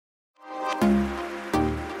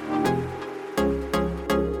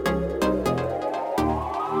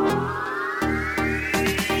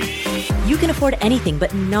afford anything,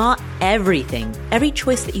 but not everything. Every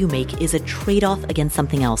choice that you make is a trade-off against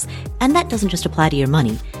something else. And that doesn't just apply to your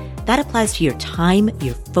money. That applies to your time,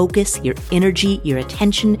 your focus, your energy, your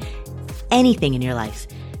attention, anything in your life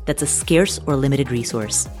that's a scarce or limited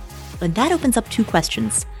resource. And that opens up two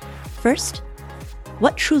questions. First,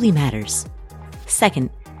 what truly matters?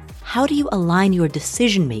 Second, how do you align your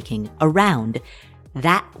decision-making around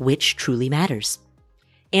that which truly matters?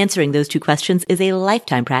 Answering those two questions is a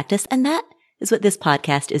lifetime practice, and that is what this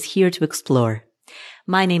podcast is here to explore.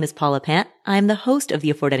 My name is Paula Pant. I'm the host of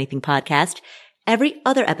the Afford Anything podcast. Every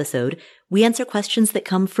other episode, we answer questions that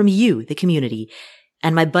come from you, the community.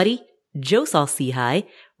 And my buddy, Joe Saul-Sehy,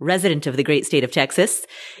 resident of the great state of Texas,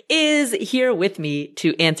 is here with me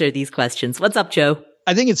to answer these questions. What's up, Joe?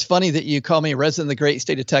 I think it's funny that you call me a resident of the great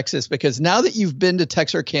state of Texas, because now that you've been to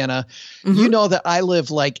Texarkana, you know that I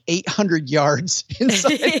live like 800 yards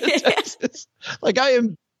inside of Texas. Like I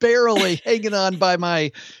am barely hanging on by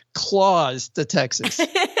my claws to Texas.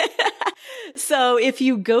 So if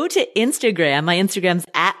you go to Instagram, my Instagram's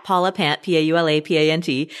at Paula Pant,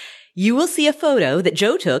 Paulapant, you will see a photo that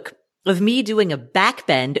Joe took of me doing a back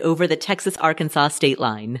bend over the Texas-Arkansas state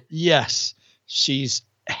line. Yes, she's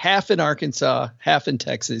half in Arkansas, half in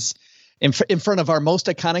Texas, in front of our most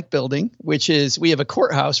iconic building, which is, we have a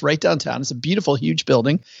courthouse right downtown. It's a beautiful, huge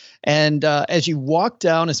building. And as you walk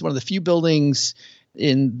down, it's one of the few buildings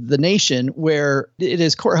in the nation where it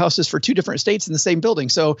is courthouses for two different states in the same building.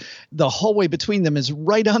 So the hallway between them is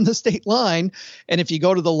right on the state line. And if you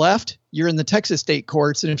go to the left, you're in the Texas state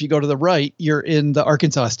courts. And if you go to the right, you're in the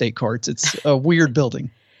Arkansas state courts. It's a weird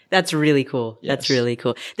building. That's really cool. Yes. That's really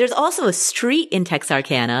cool. There's also a street in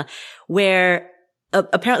Texarkana where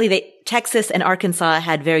apparently Texas and Arkansas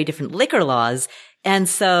had very different liquor laws. And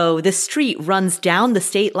so the street runs down the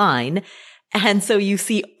state line. And so you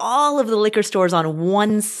see all of the liquor stores on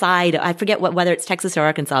one side. I forget whether it's Texas or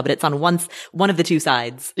Arkansas, but it's on one of the two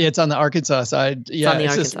sides. Yeah, it's on the Arkansas side. Yeah,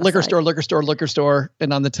 it's just liquor store.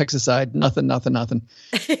 And on the Texas side, nothing.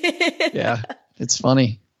 Yeah, it's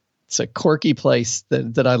funny. It's a quirky place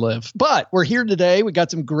that I live. But we're here today. We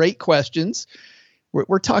got some great questions.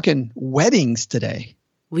 We're talking weddings today.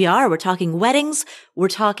 We are. We're talking weddings. We're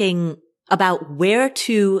talking about where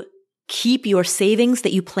to keep your savings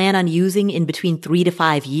that you plan on using in between 3 to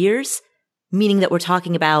 5 years, meaning that we're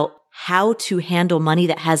talking about how to handle money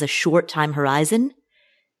that has a short time horizon.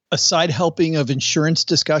 A side helping of insurance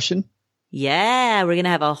discussion. Yeah, we're going to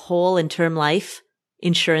have a whole and term life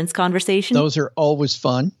insurance conversation. Those are always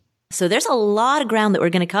fun. So there's a lot of ground that we're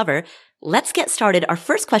going to cover. Let's get started. Our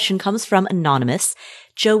first question comes from Anonymous.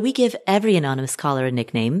 Joe, we give every anonymous caller a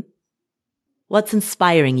nickname. What's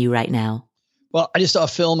inspiring you right now? Well, I just saw a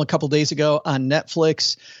film a couple days ago on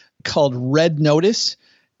Netflix called Red Notice.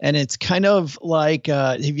 And it's kind of like,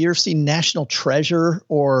 have you ever seen National Treasure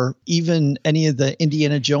or even any of the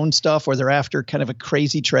Indiana Jones stuff where they're after kind of a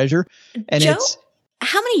crazy treasure? And Joe?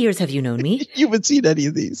 How many years have you known me? You haven't seen any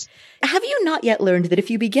of these. Have you not yet learned that if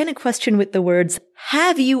you begin a question with the words,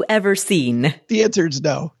 have you ever seen? The answer is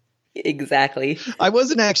no. Exactly. I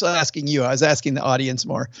wasn't actually asking you. I was asking the audience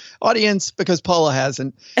more. Audience, because Paula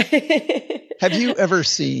hasn't. Have you ever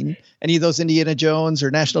seen any of those Indiana Jones or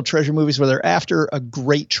National Treasure movies where they're after a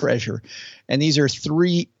great treasure? And these are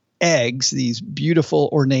 3 eggs, these beautiful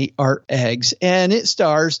ornate art eggs. And it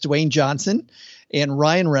stars Dwayne Johnson and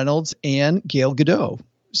Ryan Reynolds and Gal Gadot.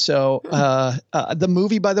 So the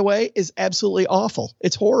movie, by the way, is absolutely awful.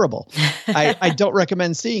 It's horrible. I don't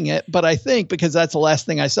recommend seeing it, but I think because that's the last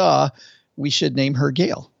thing I saw, we should name her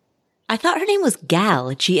Gail. I thought her name was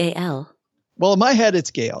Gal, G-A-L. Well, in my head,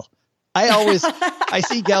 it's Gail. I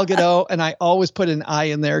see Gal Gadot, and I always put an I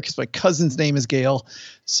in there because my cousin's name is Gail.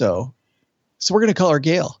 So we're going to call her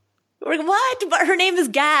Gail. What? But her name is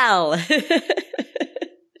Gal.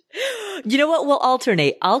 You know what? We'll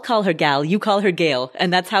alternate. I'll call her Gal. You call her Gail.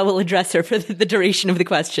 And that's how we'll address her for the duration of the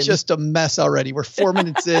question. Just a mess already. We're 4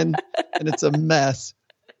 minutes in and it's a mess.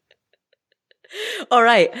 All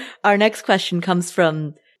right. Our next question comes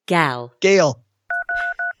from Gail.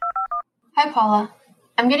 Hi, Paula.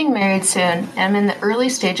 I'm getting married soon and I'm in the early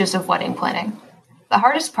stages of wedding planning. The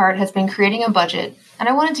hardest part has been creating a budget and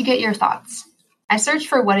I wanted to get your thoughts. I searched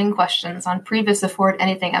for wedding questions on previous Afford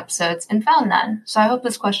Anything episodes and found none, so I hope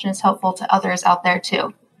this question is helpful to others out there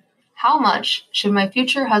too. How much should my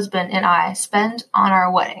future husband and I spend on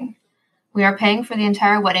our wedding? We are paying for the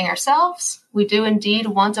entire wedding ourselves. We do indeed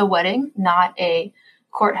want a wedding, not a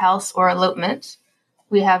courthouse or elopement.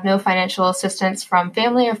 We have no financial assistance from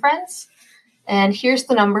family or friends. And here's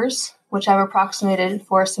the numbers, which I've approximated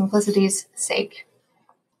for simplicity's sake.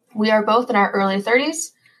 We are both in our early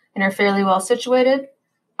 30s and are fairly well situated.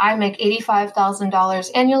 I make $85,000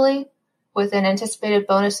 annually with an anticipated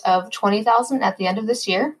bonus of $20,000 at the end of this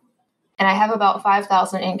year, and I have about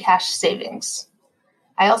 $5,000 in cash savings.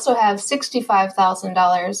 I also have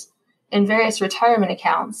 $65,000 in various retirement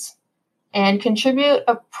accounts and contribute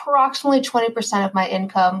approximately 20% of my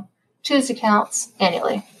income to these accounts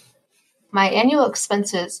annually. My annual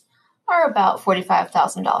expenses are about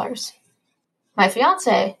 $45,000. My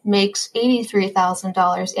fiance makes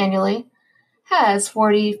 $83,000 annually, has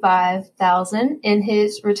 $45,000 in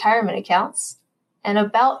his retirement accounts, and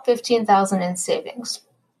about $15,000 in savings.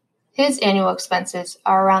 His annual expenses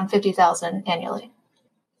are around $50,000 annually.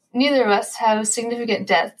 Neither of us have significant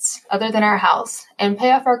debts other than our house and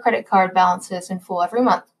pay off our credit card balances in full every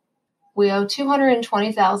month. We owe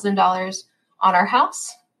 $220,000 on our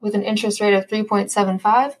house with an interest rate of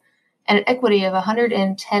 3.75 and an equity of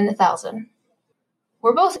 $110,000.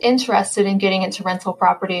 We're both interested in getting into rental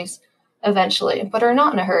properties eventually, but are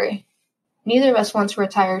not in a hurry. Neither of us want to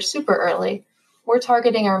retire super early. We're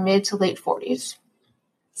targeting our mid to late 40s.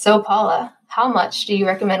 So, Paula, how much do you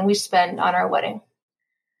recommend we spend on our wedding?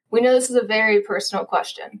 We know this is a very personal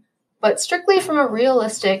question, but strictly from a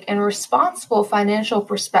realistic and responsible financial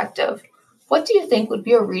perspective, what do you think would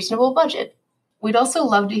be a reasonable budget? We'd also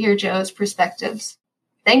love to hear Joe's perspectives.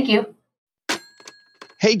 Thank you.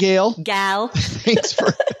 Hey, Gail. Gal. Thanks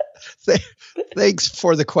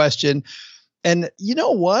for the question. And you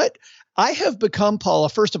know what? I have become, Paula,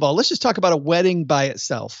 first of all, let's just talk about a wedding by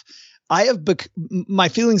itself. My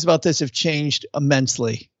feelings about this have changed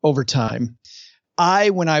immensely over time.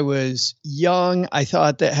 When I was young, I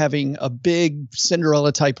thought that having a big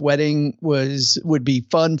Cinderella type wedding would be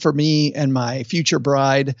fun for me and my future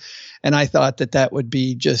bride. And I thought that would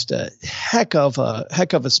be just a heck of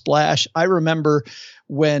a splash. I remember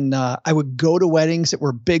when I would go to weddings that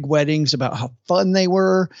were big weddings about how fun they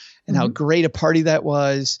were and how great a party that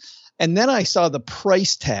was. And then I saw the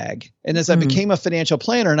price tag. And as I became a financial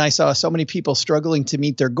planner and I saw so many people struggling to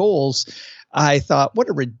meet their goals, I thought, what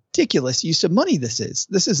a ridiculous use of money this is.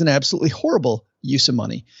 This is an absolutely horrible use of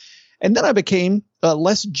money. And then I became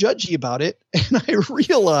less judgy about it. And I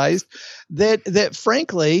realized that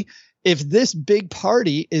frankly, if this big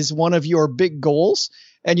party is one of your big goals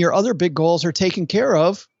and your other big goals are taken care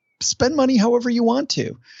of, spend money however you want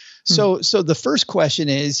to. So the first question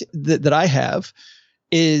is that I have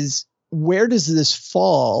is, where does this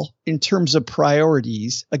fall in terms of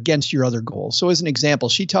priorities against your other goals? So as an example,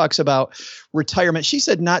 she talks about retirement. She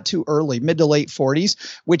said not too early, mid to late 40s,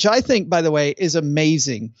 which I think, by the way, is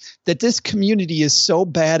amazing that this community is so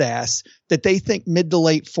badass that they think mid to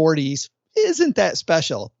late 40s isn't that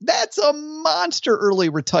special. That's a monster early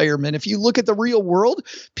retirement. If you look at the real world,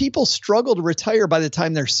 people struggle to retire by the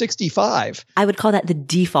time they're 65. I would call that the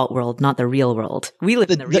default world, not the real world. We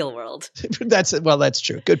live in the real world. That's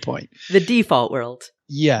true. Good point. The default world.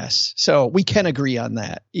 Yes. So we can agree on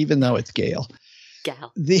that, even though it's Gail.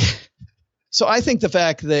 Gal. So I think the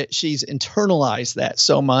fact that she's internalized that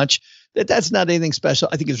so much, that's not anything special,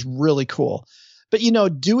 I think is really cool. But,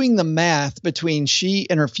 doing the math between she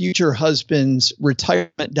and her future husband's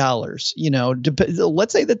retirement dollars,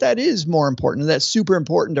 let's say that is more important. That's super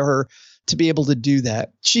important to her to be able to do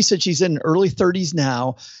that. She said she's in early 30s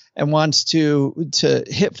now and wants to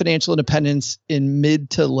hit financial independence in mid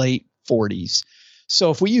to late 40s.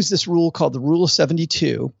 So if we use this rule called the rule of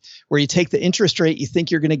 72, where you take the interest rate you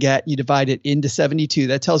think you're going to get, and you divide it into 72,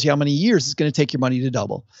 that tells you how many years it's going to take your money to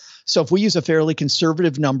double. So if we use a fairly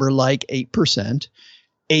conservative number like 8%,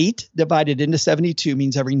 8 divided into 72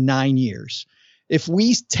 means every 9 years. If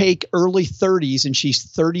we take early 30s and she's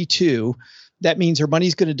 32, that means her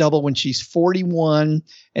money's going to double when she's 41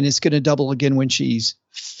 and it's going to double again when she's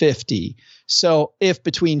 50. So if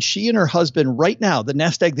between she and her husband right now, the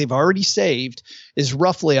nest egg they've already saved is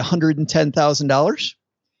roughly $110,000,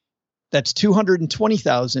 that's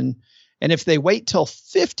 $220,000. And if they wait till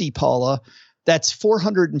 50, Paula, that's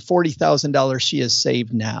 $440,000 she has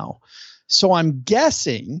saved now. So I'm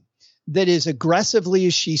guessing that as aggressively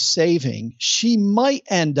as she's saving, she might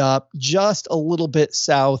end up just a little bit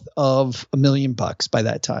south of $1 million by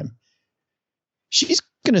that time. She's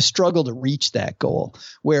going to struggle to reach that goal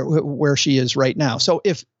where she is right now. So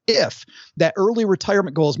if that early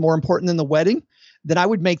retirement goal is more important than the wedding, then I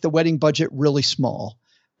would make the wedding budget really small.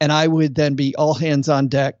 And I would then be all hands on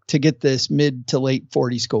deck to get this mid to late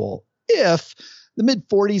 40s goal. If the mid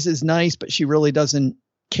 40s is nice, but she really doesn't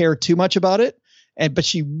care too much about it, but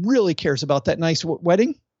she really cares about that nice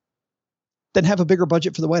wedding, then have a bigger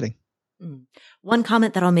budget for the wedding. One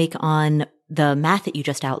comment that I'll make on the math that you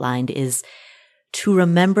just outlined is to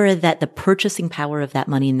remember that the purchasing power of that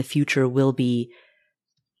money in the future will be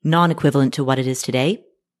non-equivalent to what it is today.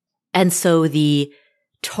 And so the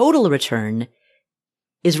total return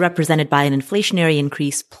is represented by an inflationary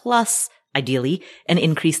increase plus, ideally, an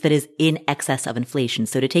increase that is in excess of inflation.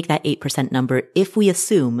 So to take that 8% number, if we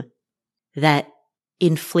assume that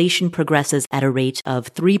inflation progresses at a rate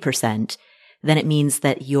of 3%, then it means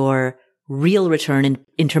that your real return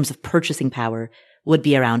in terms of purchasing power would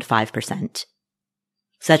be around 5%.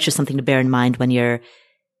 So that's just something to bear in mind when you're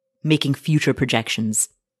making future projections.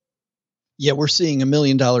 Yeah, we're seeing $1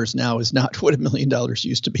 million now is not what $1 million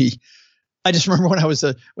used to be. I just remember when I was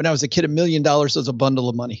a kid, $1 million was a bundle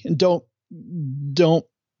of money. And don't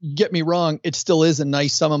get me wrong, it still is a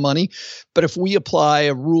nice sum of money. But if we apply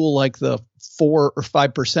a rule like the 4 or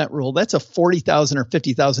 5% rule, that's a $40,000 or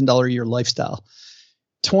 $50,000 a year lifestyle.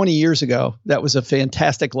 20 years ago, that was a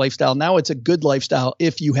fantastic lifestyle. Now it's a good lifestyle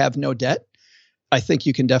if you have no debt. I think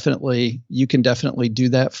you can definitely do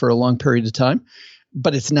that for a long period of time,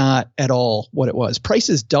 but it's not at all what it was.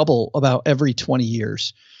 Prices double about every 20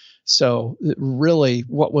 years. So really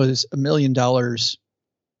what was $1 million,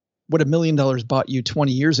 what $1 million bought you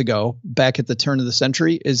 20 years ago back at the turn of the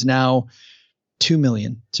century is now 2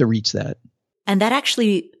 million to reach that. And that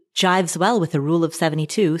actually jives well with the rule of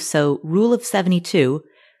 72. So rule of 72,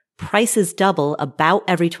 prices double about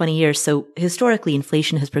every 20 years. So historically,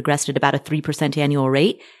 inflation has progressed at about a 3% annual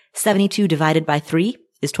rate. 72 divided by 3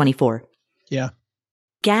 is 24. Yeah.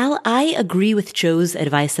 Gal, I agree with Joe's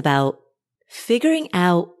advice about figuring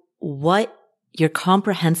out what your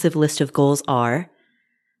comprehensive list of goals are.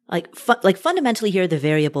 Like fundamentally, here are the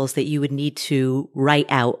variables that you would need to write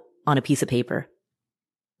out on a piece of paper.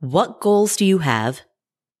 What goals do you have?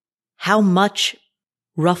 How much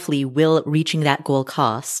roughly will reaching that goal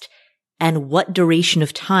cost? And what duration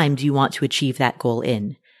of time do you want to achieve that goal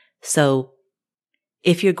in? So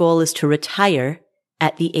if your goal is to retire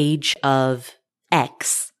at the age of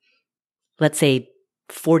X, let's say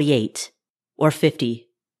 48 or 50,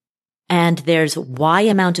 and there's Y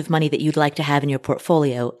amount of money that you'd like to have in your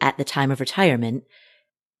portfolio at the time of retirement,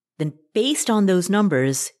 then based on those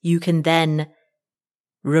numbers, you can then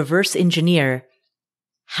reverse engineer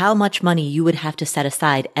how much money you would have to set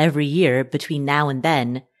aside every year between now and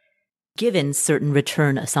then, given certain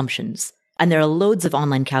return assumptions. And there are loads of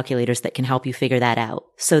online calculators that can help you figure that out.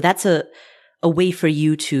 So that's a way for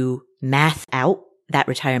you to math out that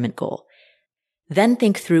retirement goal. Then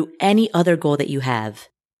think through any other goal that you have.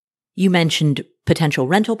 You mentioned potential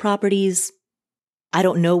rental properties. I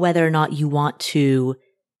don't know whether or not you want to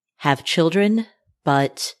have children,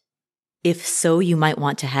 but if so, you might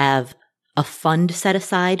want to have a fund set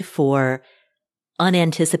aside for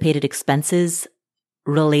unanticipated expenses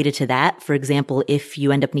related to that. For example, if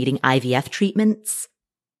you end up needing IVF treatments.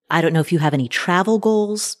 I don't know if you have any travel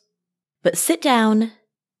goals, but sit down,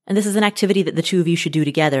 and this is an activity that the two of you should do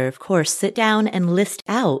together. Of course, sit down and list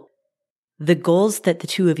out the goals that the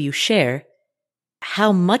two of you share,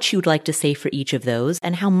 how much you'd like to save for each of those,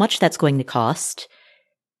 and how much that's going to cost,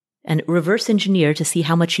 and reverse engineer to see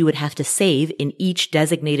how much you would have to save in each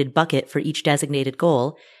designated bucket for each designated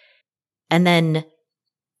goal. And then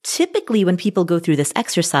typically when people go through this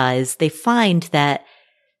exercise, they find that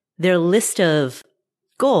their list of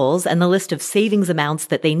goals and the list of savings amounts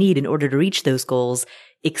that they need in order to reach those goals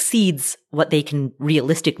exceeds what they can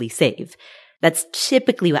realistically save. That's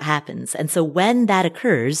typically what happens. And so when that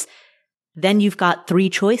occurs, then you've got 3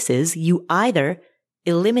 choices. You either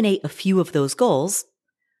eliminate a few of those goals,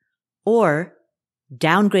 or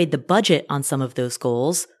downgrade the budget on some of those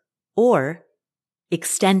goals, or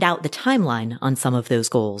extend out the timeline on some of those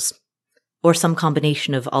goals, or some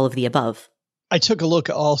combination of all of the above. I took a look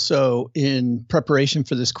also in preparation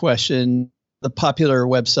for this question, the popular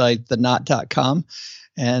website, theknot.com,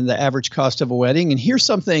 and the average cost of a wedding. And here's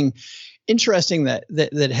something interesting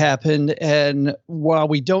that happened. And while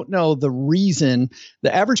we don't know the reason,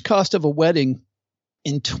 the average cost of a wedding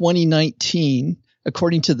in 2019,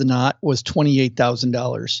 according to the Knot, was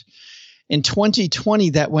 $28,000. In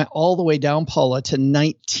 2020, that went all the way down, Paula, to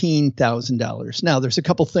 $19,000. Now, there's a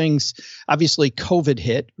couple things. Obviously, COVID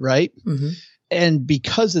hit, right? Mm-hmm. And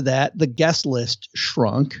because of that, the guest list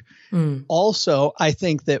shrunk. Also, I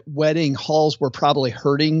think that wedding halls were probably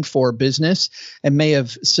hurting for business and may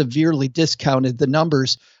have severely discounted the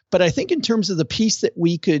numbers. But I think in terms of the piece that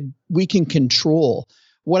we can control,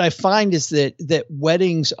 what I find is that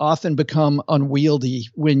weddings often become unwieldy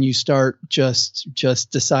when you start just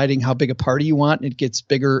deciding how big a party you want. It gets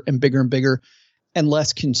bigger and bigger and bigger and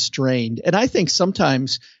less constrained. And I think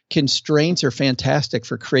sometimes constraints are fantastic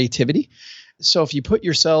for creativity. So if you put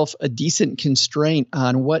yourself a decent constraint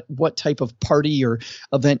on what type of party or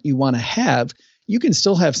event you want to have, you can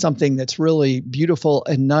still have something that's really beautiful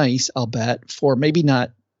and nice, I'll bet, for maybe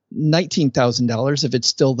not $19,000 if it's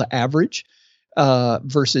still the average,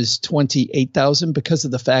 versus $28,000 because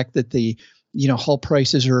of the fact that the hull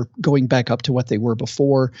prices are going back up to what they were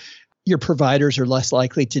before. Your providers are less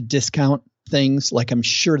likely to discount things like I'm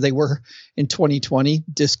sure they were in 2020,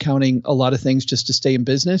 discounting a lot of things just to stay in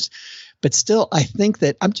business. But still, I think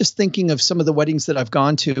that I'm just thinking of some of the weddings that I've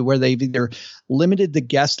gone to where they've either limited the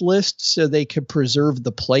guest list so they could preserve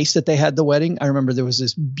the place that they had the wedding. I remember there was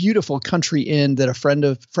this beautiful country inn that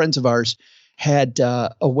friends of ours had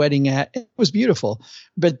a wedding at. It was beautiful,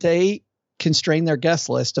 but they constrained their guest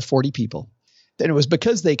list to 40 people. And it was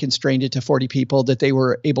because they constrained it to 40 people that they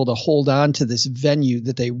were able to hold on to this venue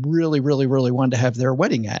that they really, really, really wanted to have their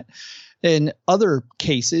wedding at. In other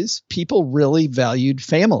cases, people really valued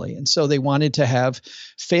family. And so they wanted to have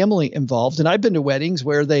family involved. And I've been to weddings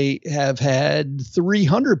where they have had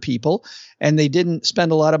 300 people and they didn't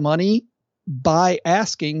spend a lot of money by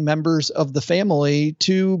asking members of the family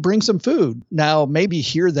to bring some food. Now, maybe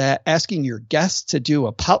hear that asking your guests to do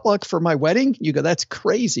a potluck for my wedding. You go, that's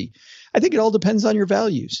crazy. I think it all depends on your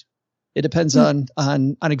values. It depends on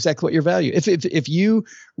exactly what your value. If you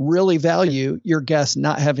really value your guests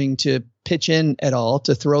not having to pitch in at all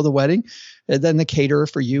to throw the wedding, then the caterer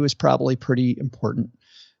for you is probably pretty important.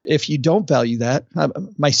 If you don't value that,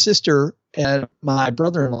 my sister and my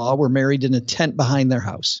brother-in-law were married in a tent behind their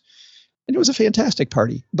house. And it was a fantastic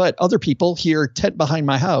party. But other people hear tent behind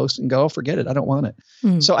my house and go, oh, forget it. I don't want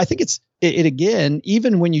it. So I think it again,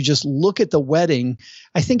 even when you just look at the wedding,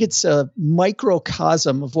 I think it's a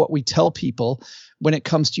microcosm of what we tell people when it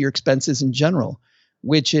comes to your expenses in general,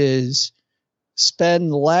 which is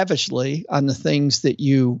spend lavishly on the things that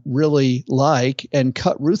you really like and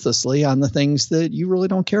cut ruthlessly on the things that you really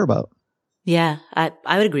don't care about. Yeah, I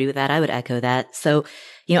would agree with that. I would echo that. So,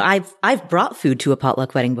 I've brought food to a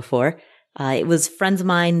potluck wedding before. It was friends of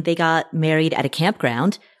mine. They got married at a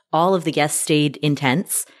campground. All of the guests stayed in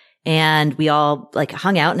tents and we all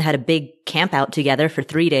hung out and had a big camp out together for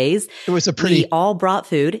 3 days. We all brought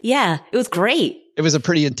food. Yeah, it was great. It was a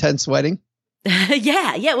pretty intense wedding.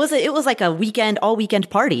 Yeah. It was like a all weekend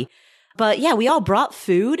party. But yeah, we all brought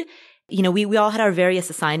food. We all had our various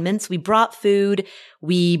assignments. We brought food.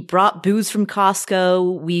 We brought booze from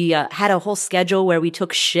Costco. We had a whole schedule where we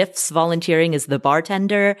took shifts volunteering as the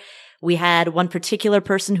bartender. We had one particular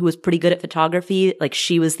person who was pretty good at photography.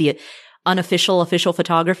 She was the official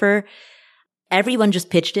photographer. Everyone just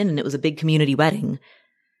pitched in and it was a big community wedding.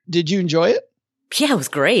 Did you enjoy it? Yeah, it was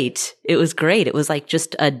great. It was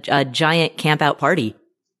just a giant camp out party.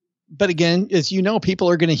 But again, as you know, people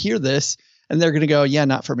are going to hear this and they're going to go, yeah,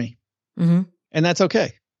 not for me. Mm-hmm. And that's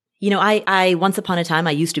okay. I once upon a time,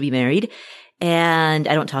 I used to be married and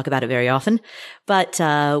I don't talk about it very often, but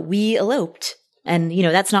we eloped. And,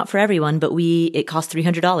 that's not for everyone, but it cost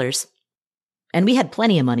 $300 and we had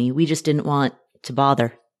plenty of money. We just didn't want to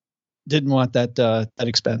bother. Didn't want that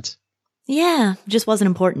expense. Yeah. Just wasn't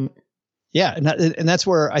important. Yeah. And that's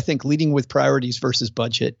where I think leading with priorities versus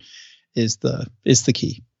budget is the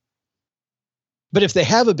key. But if they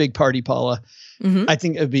have a big party, Paula, I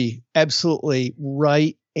think it'd be absolutely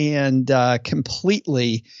right and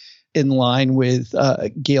completely in line with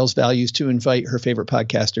Gail's values to invite her favorite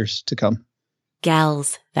podcasters to come.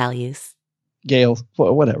 Gal's values. Gail,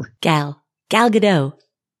 whatever. Gal Gadot.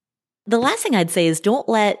 The last thing I'd say is don't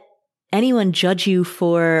let anyone judge you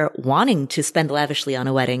for wanting to spend lavishly on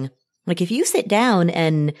a wedding. If you sit down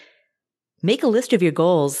and make a list of your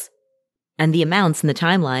goals and the amounts and the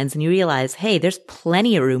timelines and you realize, hey, there's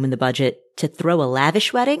plenty of room in the budget to throw a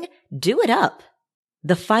lavish wedding, do it up.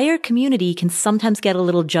 The FIRE community can sometimes get a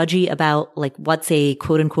little judgy about what's a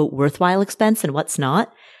quote unquote worthwhile expense and what's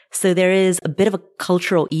not. So there is a bit of a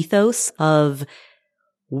cultural ethos of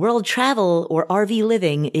world travel or RV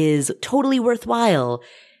living is totally worthwhile,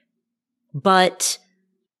 but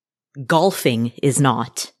golfing is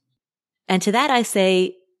not. And to that I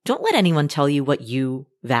say, don't let anyone tell you what you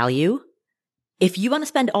value. If you want to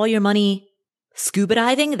spend all your money scuba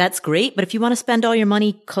diving, that's great. But if you want to spend all your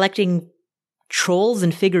money collecting trolls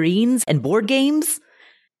and figurines and board games,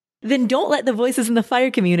 then don't let the voices in the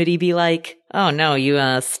FIRE community be like, oh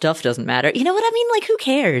no, stuff doesn't matter. You know what I mean? Who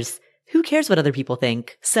cares? Who cares what other people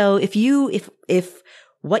think? So if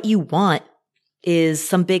what you want is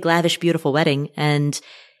some big, lavish, beautiful wedding and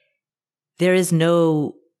there is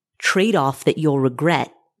no trade-off that you'll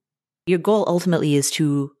regret, your goal ultimately is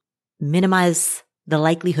to minimize the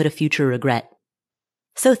likelihood of future regret.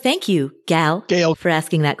 So thank you, Gail, for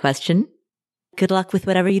asking that question. Good luck with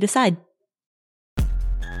whatever you decide.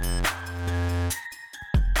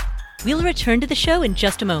 We'll return to the show in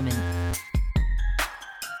just a moment.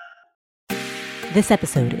 This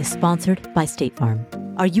episode is sponsored by State Farm.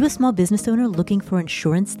 Are you a small business owner looking for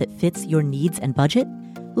insurance that fits your needs and budget?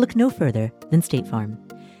 Look no further than State Farm.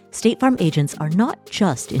 State Farm agents are not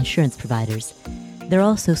just insurance providers. They're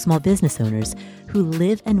also small business owners who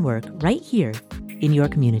live and work right here in your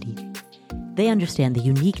community. They understand the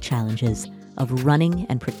unique challenges of running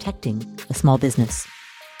and protecting a small business.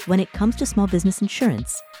 When it comes to small business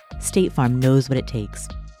insurance, State Farm knows what it takes.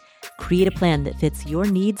 Create a plan that fits your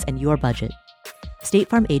needs and your budget. State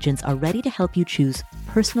Farm agents are ready to help you choose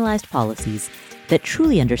personalized policies that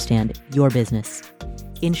truly understand your business.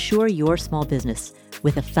 Insure your small business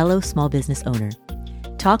with a fellow small business owner.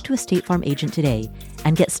 Talk to a State Farm agent today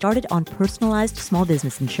and get started on personalized small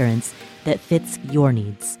business insurance that fits your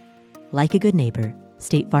needs. Like a good neighbor,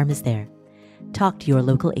 State Farm is there. Talk to your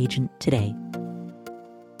local agent today.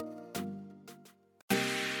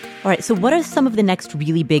 All right, so what are some of the next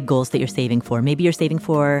really big goals that you're saving for? Maybe you're saving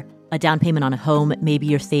for a down payment on a home. Maybe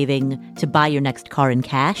you're saving to buy your next car in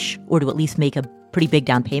cash or to at least make a pretty big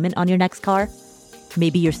down payment on your next car.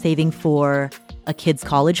 Maybe you're saving for a kid's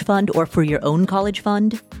college fund or for your own college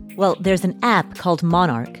fund. Well, there's an app called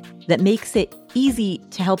Monarch that makes it easy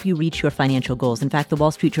to help you reach your financial goals. In fact, the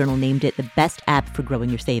Wall Street Journal named it the best app for growing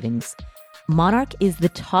your savings. Monarch is the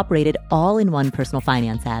top-rated all-in-one personal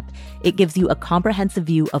finance app. It gives you a comprehensive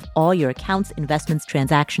view of all your accounts, investments,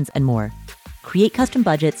 transactions, and more. Create custom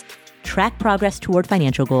budgets, track progress toward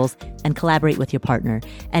financial goals, and collaborate with your partner.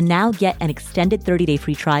 And now get an extended 30-day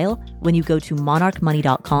free trial when you go to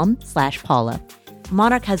monarchmoney.com/Paula.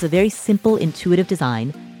 Monarch has a very simple, intuitive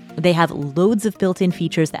design. They have loads of built-in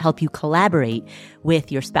features that help you collaborate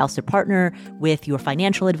with your spouse or partner, with your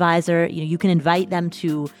financial advisor. You can invite them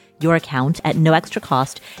to your account at no extra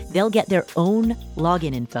cost. They'll get their own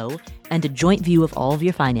login info and a joint view of all of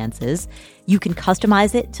your finances. You can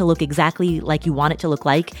customize it to look exactly like you want it to look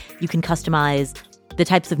like. You can customize the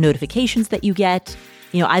types of notifications that you get.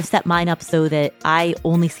 I've set mine up so that I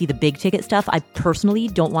only see the big ticket stuff. I personally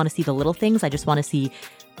don't want to see the little things. I just want to see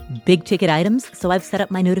big ticket items. So I've set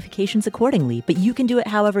up my notifications accordingly, but you can do it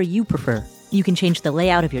however you prefer. You can change the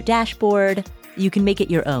layout of your dashboard. You can make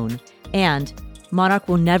it your own. And Monarch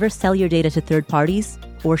will never sell your data to third parties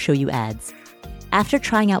or show you ads. After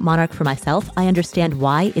trying out Monarch for myself, I understand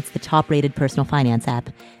why it's the top-rated personal finance app.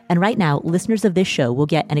 And right now, listeners of this show will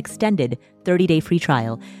get an extended 30-day free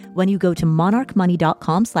trial when you go to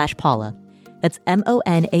monarchmoney.com/Paula. That's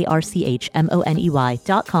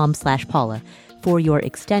monarchmoney.com/Paula for your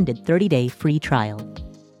extended 30-day free trial.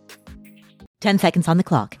 10 seconds on the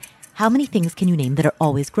clock. How many things can you name that are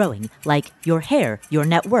always growing? Like your hair, your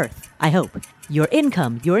net worth, I hope. Your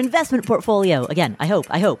income, your investment portfolio. Again, I hope.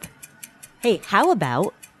 Hey, how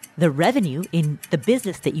about the revenue in the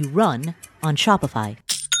business that you run on Shopify?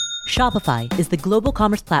 Shopify is the global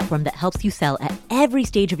commerce platform that helps you sell at every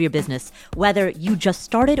stage of your business, whether you just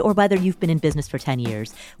started or whether you've been in business for 10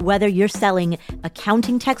 years, whether you're selling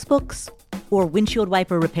accounting textbooks or windshield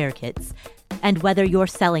wiper repair kits, and whether you're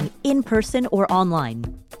selling in person or online.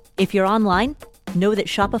 If you're online, know that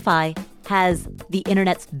Shopify has the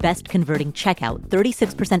internet's best converting checkout,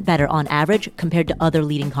 36% better on average compared to other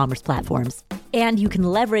leading commerce platforms. And you can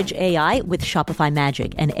leverage AI with Shopify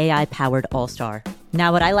Magic, an AI-powered all-star.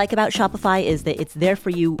 Now, what I like about Shopify is that it's there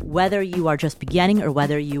for you whether you are just beginning or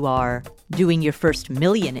whether you are doing your first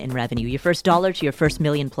million in revenue, your first dollar to your first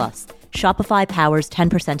million plus. Shopify powers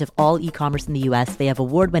 10% of all e-commerce in the US. They have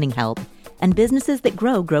award-winning help. And businesses that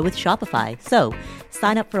grow with Shopify. So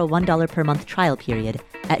sign up for a $1 per month trial period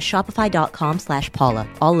at shopify.com/Paula,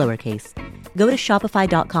 all lowercase. Go to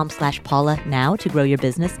shopify.com/Paula now to grow your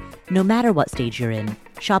business, no matter what stage you're in.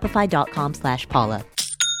 Shopify.com/Paula.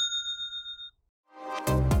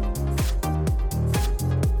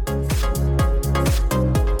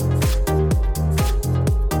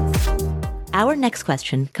 Our next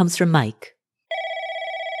question comes from Mike.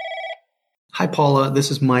 Hi, Paula.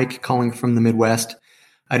 This is Mike calling from the Midwest.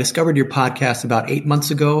 I discovered your podcast about 8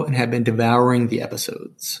 months ago and have been devouring the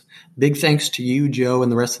episodes. Big thanks to you, Joe,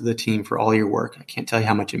 and the rest of the team for all your work. I can't tell you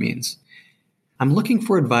how much it means. I'm looking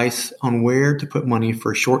for advice on where to put money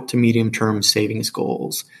for short to medium term savings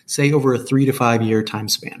goals, say over a 3 to 5 year time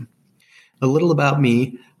span. A little about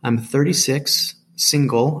me. I'm 36,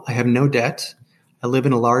 single. I have no debt. I live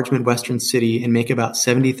in a large Midwestern city and make about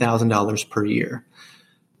 $70,000 per year.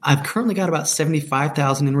 I've currently got about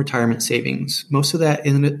 $75,000 in retirement savings. Most of that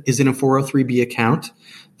is in a 403B account,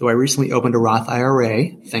 though I recently opened a Roth IRA,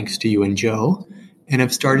 thanks to you and Joe, and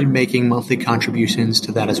I've started making monthly contributions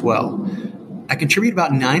to that as well. I contribute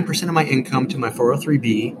about 9% of my income to my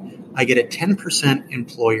 403B. I get a 10%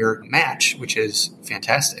 employer match, which is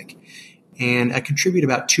fantastic, and I contribute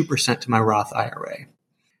about 2% to my Roth IRA.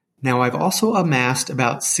 Now, I've also amassed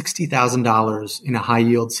about $60,000 in a high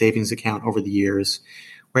yield savings account over the years,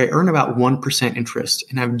 where I earn about 1% interest,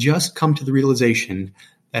 and I've just come to the realization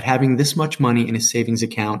that having this much money in a savings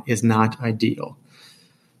account is not ideal.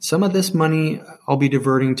 Some of this money I'll be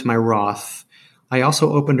diverting to my Roth. I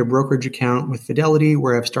also opened a brokerage account with Fidelity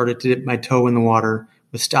where I've started to dip my toe in the water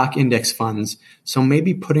with stock index funds, so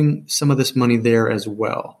maybe putting some of this money there as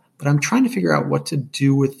well. But I'm trying to figure out what to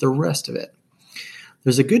do with the rest of it.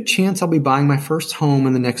 There's a good chance I'll be buying my first home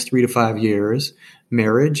in the next 3 to 5 years.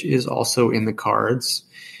 Marriage is also in the cards.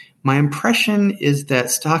 My impression is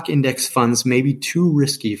that stock index funds may be too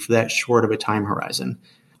risky for that short of a time horizon.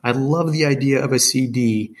 I love the idea of a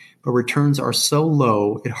CD, but returns are so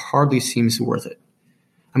low it hardly seems worth it.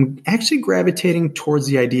 I'm actually gravitating towards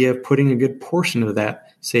the idea of putting a good portion of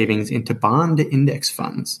that savings into bond index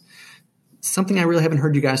funds. Something I really haven't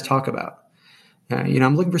heard you guys talk about.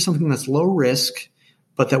 I'm looking for something that's low risk,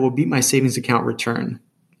 but that will beat my savings account return.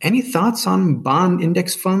 Any thoughts on bond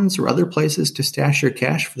index funds or other places to stash your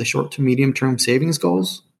cash for the short to medium term savings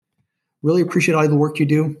goals? Really appreciate all the work you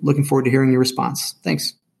do. Looking forward to hearing your response.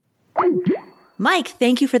 Thanks. Mike,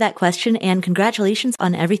 thank you for that question and congratulations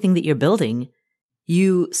on everything that you're building.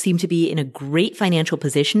 You seem to be in a great financial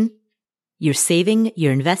position. You're saving,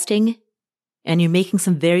 you're investing, and you're making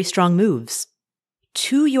some very strong moves.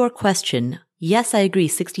 To your question, yes, I agree,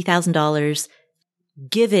 $60,000,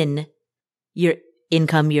 given your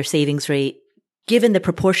income, your savings rate, given the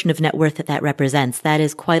proportion of net worth that represents, that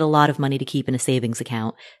is quite a lot of money to keep in a savings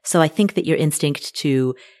account. So I think that your instinct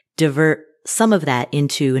to divert some of that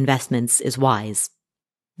into investments is wise.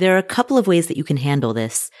 There are a couple of ways that you can handle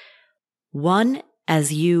this. One,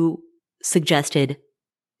 as you suggested,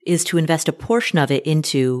 is to invest a portion of it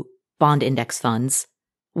into bond index funds,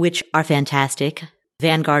 which are fantastic.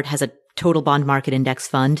 Vanguard has a total bond market index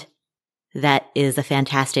fund that is a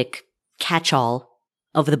fantastic catch-all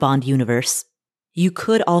of the bond universe. You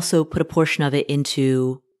could also put a portion of it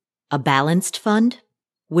into a balanced fund,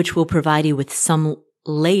 which will provide you with some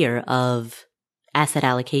layer of asset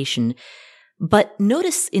allocation. But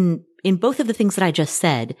notice in both of the things that I just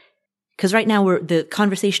said, because right now the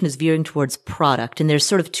conversation is veering towards product, and there's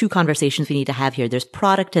sort of two conversations we need to have here. There's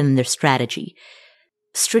product and then there's strategy.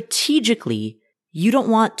 Strategically, you don't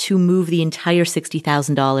want to move the entire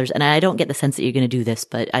 $60,000, and I don't get the sense that you're going to do this,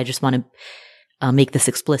 but I just want to make this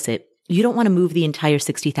explicit. You don't want to move the entire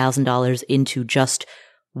 $60,000 into just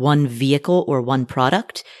one vehicle or one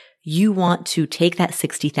product. You want to take that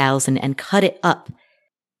 $60,000 and cut it up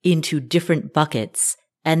into different buckets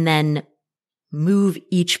and then move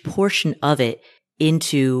each portion of it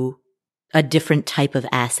into a different type of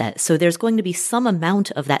asset. So there's going to be some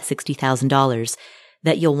amount of that $60,000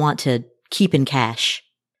 that you'll want to keep in cash,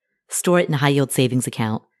 store it in a high yield savings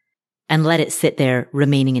account, and let it sit there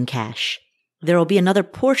remaining in cash. There will be another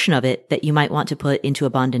portion of it that you might want to put into a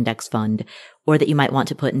bond index fund, or that you might want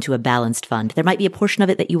to put into a balanced fund. There might be a portion of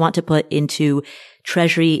it that you want to put into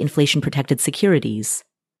Treasury inflation protected securities,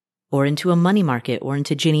 or into a money market, or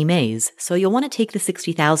into Ginnie Mae's. So you'll want to take the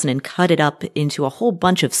 $60,000 and cut it up into a whole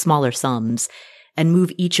bunch of smaller sums and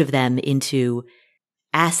move each of them into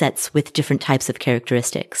assets with different types of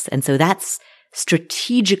characteristics. And so that's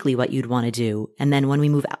strategically what you'd want to do. And then when we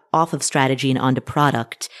move off of strategy and onto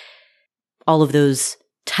product, all of those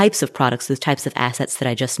types of products, those types of assets that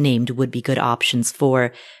I just named would be good options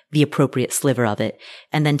for the appropriate sliver of it.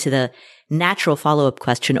 And then to the natural follow-up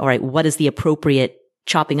question, all right, what is the appropriate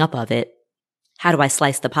chopping up of it? How do I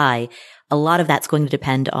slice the pie? A lot of that's going to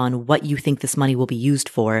depend on what you think this money will be used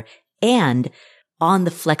for and on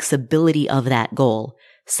the flexibility of that goal.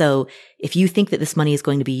 So if you think that this money is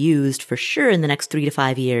going to be used for sure in the next 3 to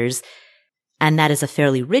 5 years, and that is a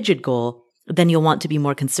fairly rigid goal, then you'll want to be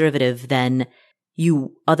more conservative than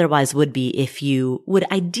you otherwise would be if you would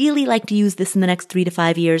ideally like to use this in the next 3 to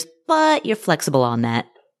 5 years, but you're flexible on that.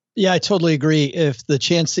 Yeah, I totally agree. If the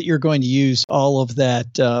chance that you're going to use all of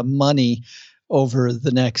that money over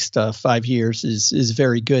the next 5 years is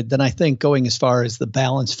very good, then I think going as far as the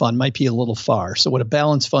balance fund might be a little far. So what a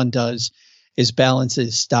balance fund does is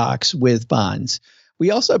balances stocks with bonds.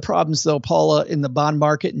 We also have problems, though, Paula, in the bond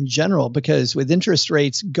market in general, because with interest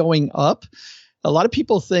rates going up, a lot of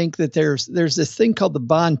people think that there's this thing called the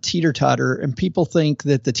bond teeter-totter, and people think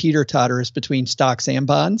that the teeter-totter is between stocks and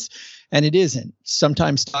bonds, and it isn't.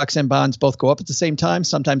 Sometimes stocks and bonds both go up at the same time.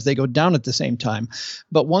 Sometimes they go down at the same time.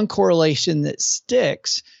 But one correlation that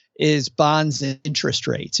sticks is bonds and interest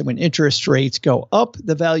rates. And when interest rates go up,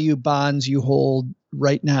 the value of bonds you hold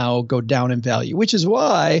right now go down in value, which is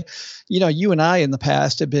why, you and I in the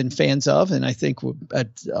past have been fans of, and I think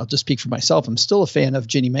I'll just speak for myself. I'm still a fan of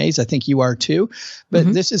Ginnie Mae's. I think you are too.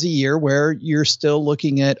 But this is a year where you're still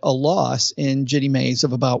looking at a loss in Ginnie Mae's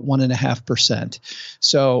of about 1.5%.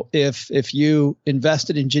 So if you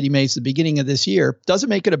invested in Ginnie Mae's at the beginning of this year, doesn't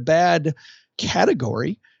make it a bad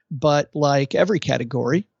category, but like every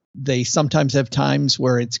category, they sometimes have times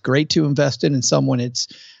where it's great to invest in and some when it's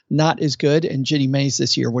not as good. And Ginnie Mae's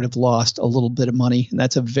this year would have lost a little bit of money. And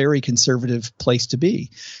that's a very conservative place to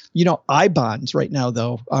be. I bonds right now,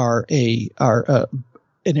 though, are an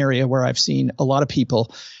area where I've seen a lot of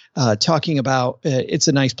people talking about it's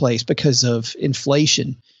a nice place because of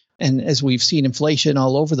inflation. And as we've seen inflation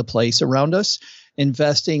all over the place around us,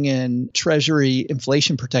 investing in Treasury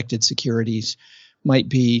inflation protected securities might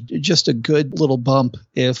be just a good little bump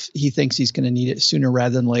if he thinks he's going to need it sooner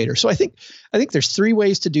rather than later. So I think there's 3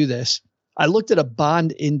 ways to do this. I looked at a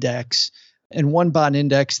bond index, and one bond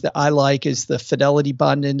index that I like is the Fidelity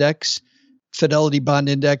Bond Index. Fidelity Bond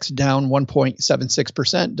Index down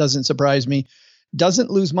 1.76%. Doesn't surprise me.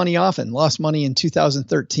 Doesn't lose money often. Lost money in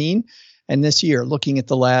 2013 and this year. Looking at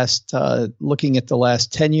the last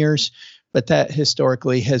 10 years, but that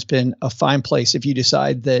historically has been a fine place if you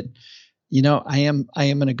decide that, I am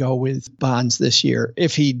going to go with bonds this year.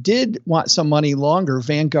 If he did want some money longer,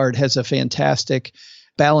 Vanguard has a fantastic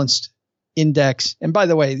balanced index. And by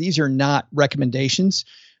the way, these are not recommendations.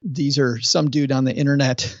 These are some dude on the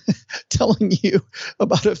internet telling you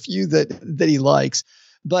about a few that he likes.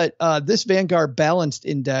 But this Vanguard balanced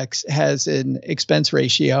index has an expense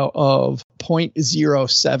ratio of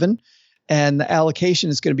 0.07. And the allocation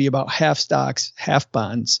is going to be about half stocks, half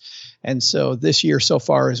bonds. And so this year so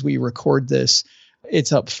far as we record this,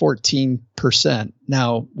 it's up 14%.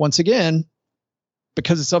 Now, once again,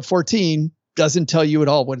 because it's up 14 doesn't tell you at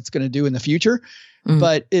all what it's going to do in the future.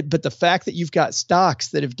 But the fact that you've got stocks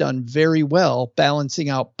that have done very well balancing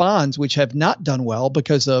out bonds, which have not done well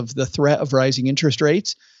because of the threat of rising interest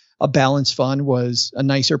rates, a balanced fund was a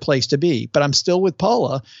nicer place to be. But I'm still with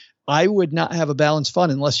Paula. I would not have a balanced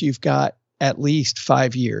fund unless you've got at least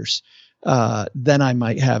 5 years. Then I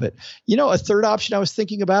might have it. A third option I was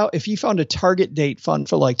thinking about, if you found a target date fund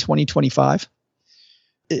for like 2025,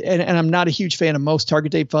 and I'm not a huge fan of most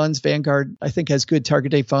target date funds. Vanguard, I think, has good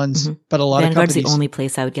target date funds, but a lot of companies. Vanguard's the only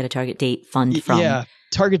place I would get a target date fund from. Yeah.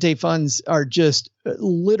 Target date funds are just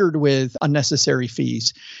littered with unnecessary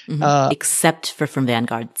fees. Except from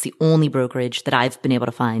Vanguard. It's the only brokerage that I've been able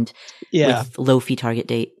to find with low fee target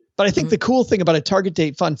date. But I think the cool thing about a target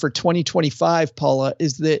date fund for 2025, Paula,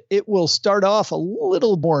 is that it will start off a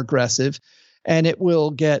little more aggressive and it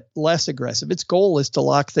will get less aggressive. Its goal is to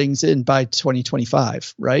lock things in by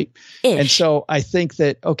 2025, right? Ish. And so I think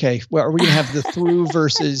that, okay, well, are we going to have the through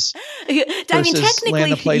versus technically,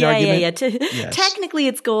 land the plane argument? Yes. Technically,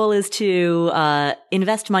 its goal is to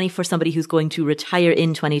invest money for somebody who's going to retire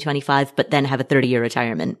in 2025, but then have a 30-year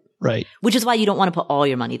retirement. Right. Which is why you don't want to put all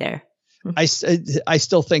your money there. I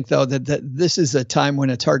still think, though, that this is a time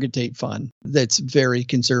when a target date fund that's very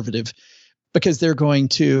conservative, because they're going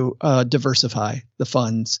to diversify the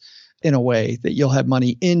funds in a way that you'll have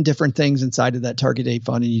money in different things inside of that target date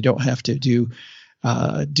fund, and you don't have to do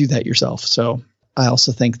that yourself. So I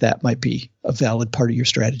also think that might be a valid part of your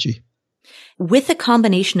strategy. With a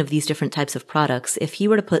combination of these different types of products, if he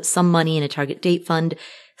were to put some money in a target date fund,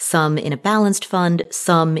 some in a balanced fund,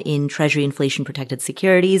 some in Treasury inflation protected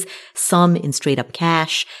securities, some in straight up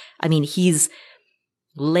cash, I mean, he's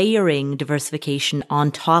layering diversification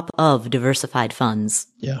on top of diversified funds.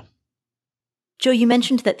 Yeah. Joe, you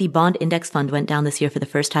mentioned that the bond index fund went down this year for the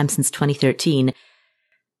first time since 2013.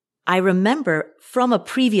 I remember from a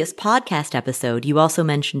previous podcast episode, you also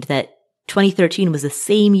mentioned that 2013 was the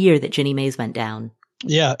same year that Ginnie Mae's went down.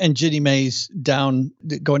 Yeah, and Ginnie Mae's going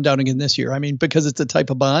down again this year. I mean, because it's a type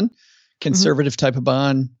of bond, conservative type of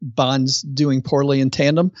bond, bonds doing poorly in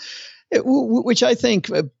tandem, which I think,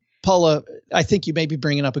 Paula, I think you may be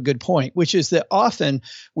bringing up a good point, which is that often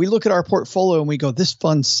we look at our portfolio and we go, this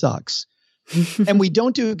fund sucks. And we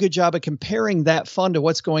don't do a good job of comparing that fund to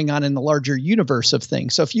what's going on in the larger universe of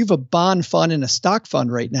things. So if you have a bond fund and a stock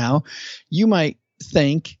fund right now, you might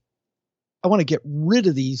think, I want to get rid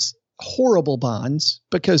of these horrible bonds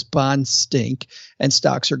because bonds stink and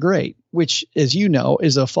stocks are great, which, as you know,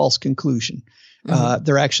 is a false conclusion.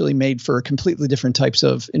 They're actually made for completely different types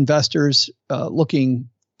of investors looking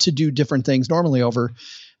to do different things normally over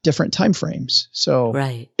different time frames. So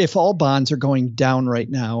if all bonds are going down right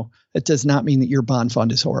now, it does not mean that your bond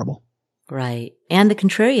fund is horrible. Right. And the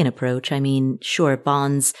contrarian approach. I mean, sure,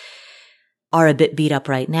 bonds are a bit beat up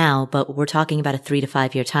right now, but we're talking about a 3 to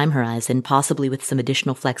 5 year time horizon, possibly with some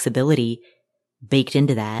additional flexibility baked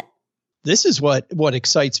into that. This is what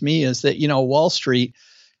excites me is that, Wall Street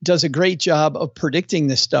does a great job of predicting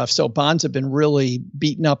this stuff. So bonds have been really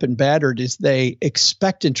beaten up and battered as they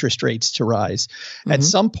expect interest rates to rise. Mm-hmm. At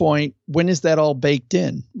some point, when is that all baked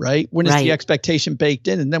in, right? When is the expectation baked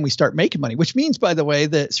in? And then we start making money, which means, by the way,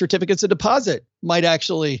 that certificates of deposit might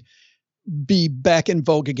actually be back in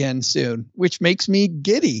vogue again soon, which makes me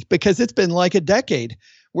giddy because it's been like a decade.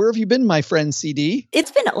 Where have you been, my friend CD?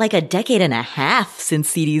 It's been like a decade and a half since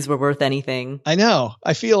CDs were worth anything. I know.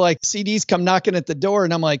 I feel like CDs come knocking at the door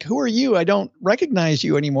and I'm like, who are you? I don't recognize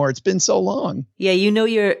you anymore. It's been so long. Yeah,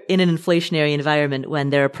 you're in an inflationary environment when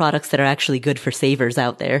there are products that are actually good for savers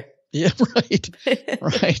out there. Yeah, right.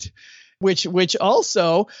 Right. Which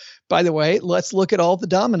also, by the way, let's look at all the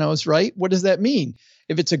dominoes, right? What does that mean?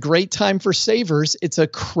 If it's a great time for savers, it's a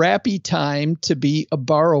crappy time to be a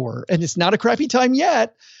borrower. And it's not a crappy time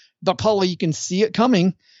yet, but Paula, you can see it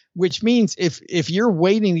coming, which means if you're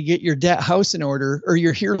waiting to get your debt house in order, or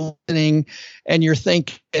you're here listening and you're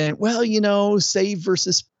thinking, well, save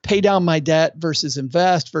versus pay down my debt versus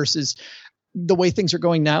invest versus the way things are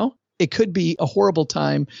going now, it could be a horrible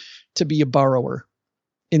time to be a borrower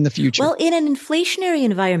in the future. Well, in an inflationary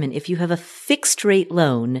environment, if you have a fixed rate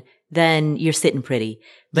loan, then you're sitting pretty.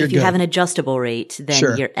 But if you have an adjustable rate,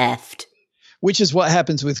 then you're effed. Which is what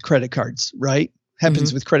happens with credit cards, right?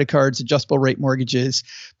 Happens with credit cards, adjustable rate mortgages.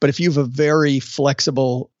 But if you have a very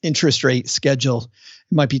flexible interest rate schedule,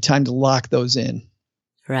 it might be time to lock those in.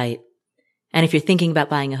 Right. And if you're thinking about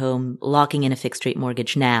buying a home, locking in a fixed rate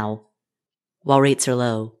mortgage now, while rates are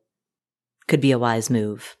low, could be a wise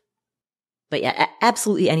move. But yeah,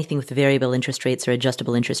 absolutely anything with variable interest rates or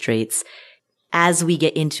adjustable interest rates, as we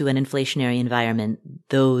get into an inflationary environment,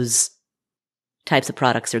 those types of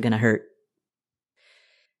products are going to hurt.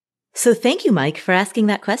 So thank you, Mike, for asking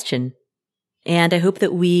that question. And I hope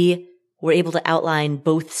that we were able to outline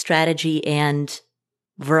both strategy and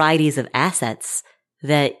varieties of assets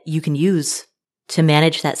that you can use to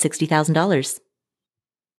manage that $60,000.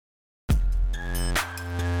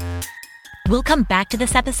 We'll come back to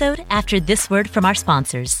this episode after this word from our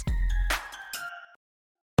sponsors.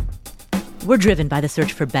 We're driven by the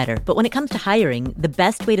search for better, but when it comes to hiring, the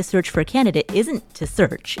best way to search for a candidate isn't to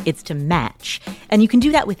search, it's to match. And you can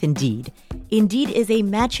do that with Indeed. Indeed is a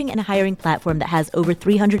matching and hiring platform that has over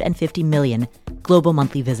 350 million global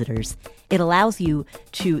monthly visitors. It allows you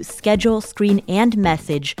to schedule, screen, and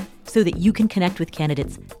message so that you can connect with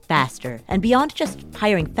candidates faster. And beyond just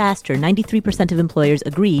hiring faster, 93% of employers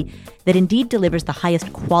agree that Indeed delivers the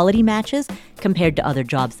highest quality matches compared to other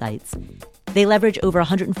job sites. They leverage over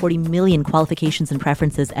 140 million qualifications and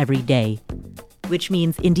preferences every day, which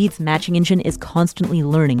means Indeed's matching engine is constantly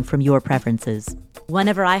learning from your preferences.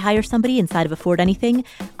 Whenever I hire somebody inside of Afford Anything,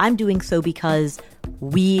 I'm doing so because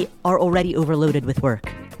we are already overloaded with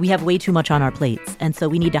work. We have way too much on our plates, and so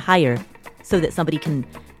we need to hire so that somebody can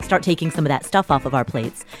start taking some of that stuff off of our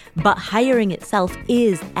plates. But hiring itself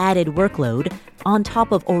is added workload on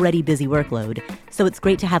top of already busy workload. So it's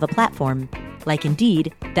great to have a platform like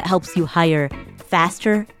Indeed that helps you hire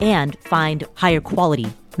faster and find higher quality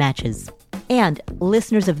matches. And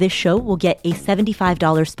listeners of this show will get a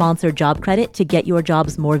 $75 sponsored job credit to get your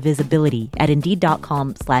jobs more visibility at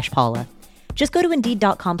Indeed.com/Paula. Just go to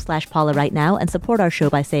Indeed.com/Paula right now and support our show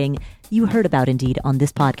by saying you heard about Indeed on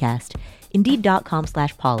this podcast.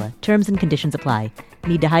 Indeed.com/Paula. Terms and conditions apply.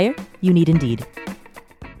 Need to hire? You need Indeed.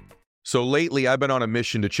 So lately, I've been on a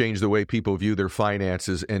mission to change the way people view their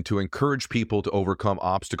finances and to encourage people to overcome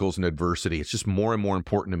obstacles and adversity. It's just more and more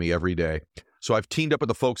important to me every day. So I've teamed up with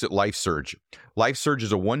the folks at LifeSurge. LifeSurge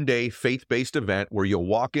is a one-day faith-based event where you'll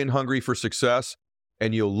walk in hungry for success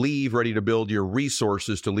and you'll leave ready to build your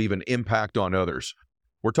resources to leave an impact on others.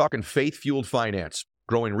 We're talking faith-fueled finance,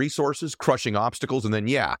 growing resources, crushing obstacles, and then,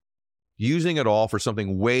 using it all for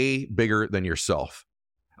something way bigger than yourself.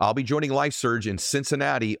 I'll be joining LifeSurge in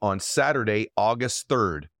Cincinnati on Saturday, August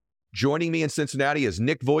 3rd. Joining me in Cincinnati is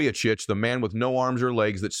Nick Vujicic, the man with no arms or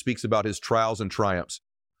legs that speaks about his trials and triumphs.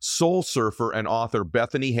 Soul surfer and author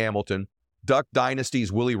Bethany Hamilton, Duck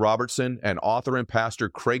Dynasty's Willie Robertson, and author and pastor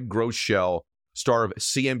Craig Groeschel, star of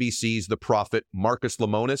CNBC's The Prophet Marcus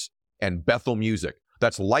Lemonis, and Bethel Music.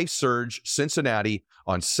 That's LifeSurge Cincinnati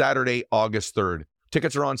on Saturday, August 3rd.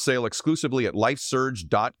 Tickets are on sale exclusively at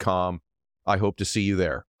lifesurge.com. I hope to see you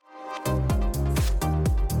there.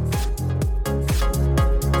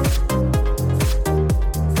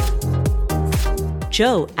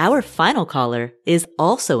 Joe, our final caller is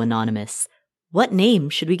also anonymous. What name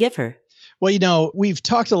should we give her? Well, we've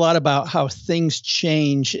talked a lot about how things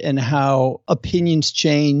change and how opinions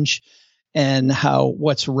change and how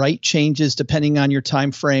what's right changes depending on your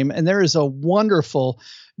time frame. And there is a wonderful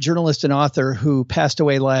journalist and author who passed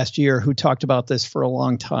away last year who talked about this for a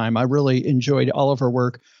long time. I really enjoyed all of her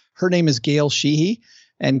work. Her name is Gail Sheehy.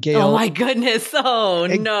 And Gail. Oh my goodness. Oh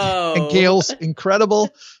no. And Gail's incredible.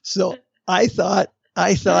 So I thought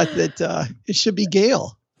that it should be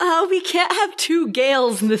Gail. Oh, we can't have two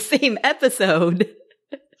Gails in the same episode.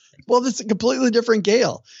 Well, that's a completely different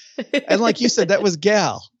Gail. And like you said, that was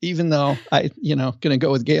Gal, even though going to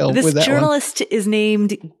go with Gail. This with that journalist is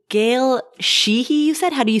named Gail Sheehy, you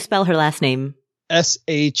said? How do you spell her last name?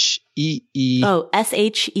 Sheee. Oh,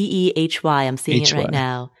 Sheehy. I'm seeing it right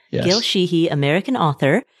now. Yes. Gail Sheehy, American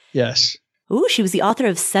author. Yes. Ooh, she was the author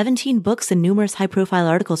of 17 books and numerous high-profile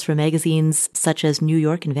articles for magazines such as New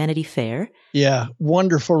York and Vanity Fair. Yeah,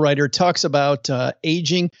 wonderful writer. Talks about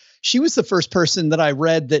aging. She was the first person that I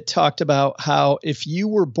read that talked about how if you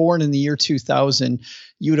were born in the year 2000,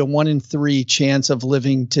 you had a 1 in 3 chance of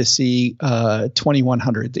living to see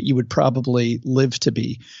 2100, that you would probably live to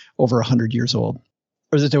be over 100 years old.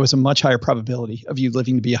 Or that there was a much higher probability of you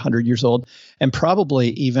living to be 100 years old and probably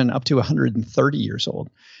even up to 130 years old.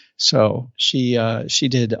 So she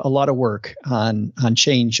did a lot of work on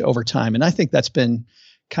change over time. And I think that's been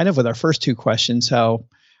kind of with our first two questions, how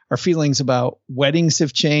our feelings about weddings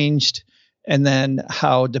have changed, and then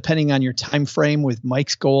how, depending on your time frame with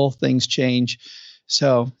Mike's goal, things change.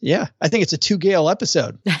 So yeah, I think it's a 2 Gail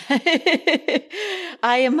episode.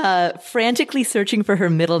 I am frantically searching for her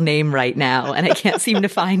middle name right now, and I can't seem to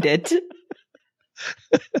find it.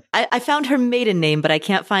 I found her maiden name, but I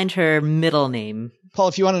can't find her middle name. Paul,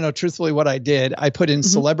 if you want to know truthfully what I did, I put in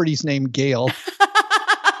celebrity's name Gail.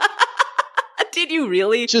 Did you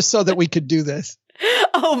really? Just so that we could do this.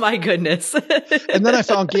 Oh my goodness. And then I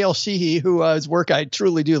found Gail Sheehy, whose work I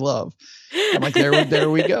truly do love. I'm like, there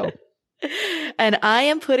we go. And I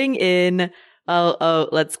am putting in,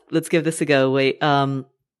 let's give this a go. Wait,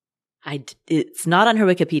 it's not on her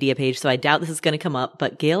Wikipedia page, so I doubt this is going to come up,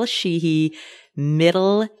 but Gail Sheehy,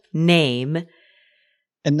 middle name.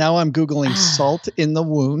 And now I'm Googling salt in the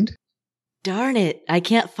wound. Darn it. I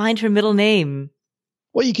can't find her middle name.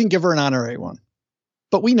 Well, you can give her an honorary one,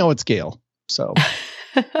 but we know it's Gail. So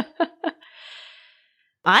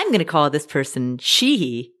I'm going to call this person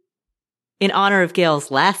Sheehy in honor of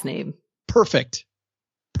Gail's last name. Perfect.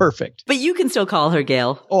 But you can still call her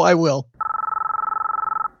Gail. Oh, I will.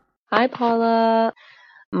 Hi, Paula.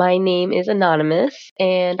 My name is Anonymous,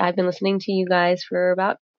 and I've been listening to you guys for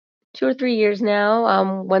about 2 or 3 years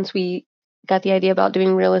now. Once we got the idea about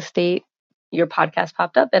doing real estate, your podcast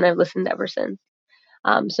popped up, and I've listened ever since.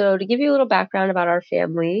 So to give you a little background about our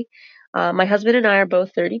family, my husband and I are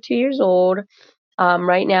both 32 years old.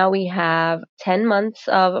 Right now we have 10 months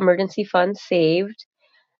of emergency funds saved.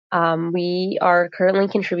 We are currently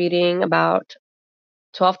contributing about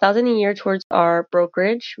 $12,000 a year towards our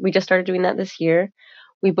brokerage. We just started doing that this year.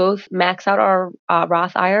 We both max out our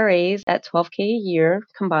Roth IRAs at $12,000 a year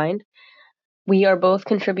combined. We are both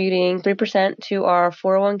contributing 3% to our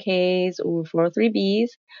 401ks or 403bs.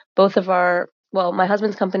 My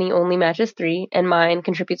husband's company only matches 3%, and mine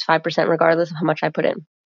contributes 5% regardless of how much I put in.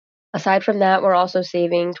 Aside from that, we're also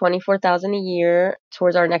saving $24,000 a year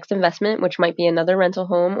towards our next investment, which might be another rental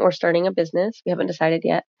home or starting a business. We haven't decided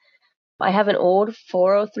yet. I have an old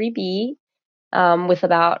 403b with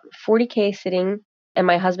about $40,000 sitting, and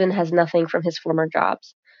my husband has nothing from his former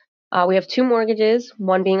jobs. We have 2 mortgages,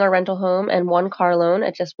 one being our rental home and 1 car loan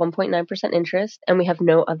at just 1.9% interest, and we have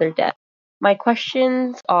no other debt. My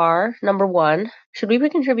questions are, number 1, should we be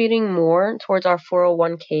contributing more towards our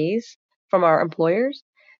 401ks from our employers?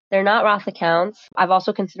 They're not Roth accounts. I've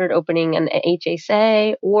also considered opening an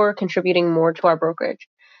HSA or contributing more to our brokerage.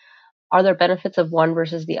 Are there benefits of one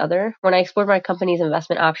versus the other? When I explored my company's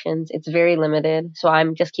investment options, it's very limited, so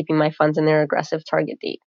I'm just keeping my funds in their aggressive target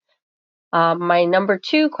date. My number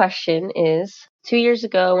 2 question is, 2 years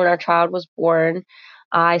ago when our child was born,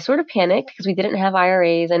 I sort of panicked because we didn't have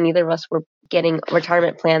IRAs and neither of us were getting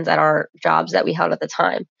retirement plans at our jobs that we held at the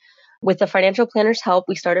time. With the financial planner's help,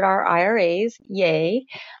 we started our IRAs, yay,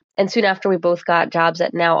 and soon after we both got jobs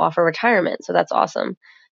that now offer retirement, so that's awesome.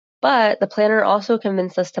 But the planner also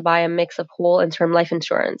convinced us to buy a mix of whole and term life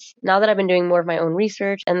insurance. Now that I've been doing more of my own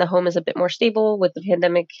research and the home is a bit more stable with the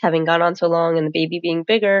pandemic having gone on so long and the baby being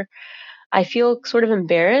bigger, I feel sort of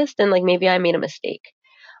embarrassed and like maybe I made a mistake.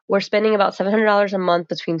 We're spending about $700 a month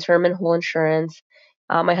between term and whole insurance.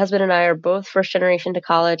 My husband and I are both first generation to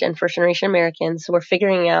college and first generation Americans, so we're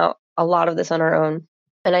figuring out a lot of this on our own.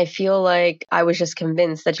 And I feel like I was just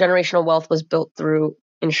convinced that generational wealth was built through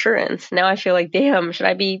insurance. Now I feel like, damn, should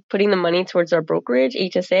I be putting the money towards our brokerage,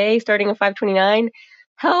 HSA, starting a 529?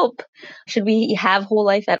 Help. Should we have whole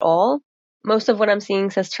life at all? Most of what I'm seeing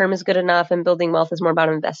says term is good enough and building wealth is more about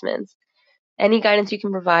investments. Any guidance you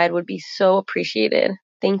can provide would be so appreciated.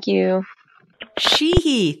 Thank you.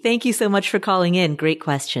 Sheehy, thank you so much for calling in. Great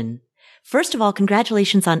question. First of all,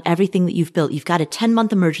 congratulations on everything that you've built. You've got a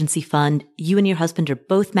 10-month emergency fund. You and your husband are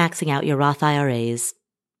both maxing out your Roth IRAs.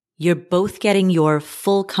 You're both getting your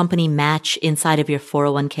full company match inside of your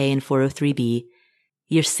 401k and 403b.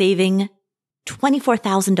 You're saving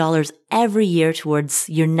 $24,000 every year towards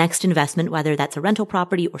your next investment, whether that's a rental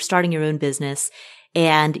property or starting your own business.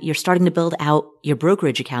 And you're starting to build out your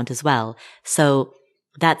brokerage account as well. So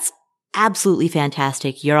that's absolutely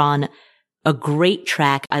fantastic. You're on a great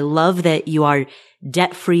track. I love that you are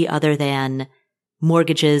debt-free other than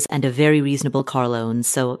mortgages and a very reasonable car loan.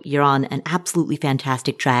 So you're on an absolutely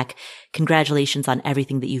fantastic track. Congratulations on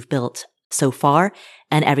everything that you've built so far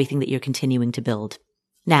and everything that you're continuing to build.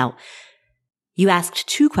 Now, you asked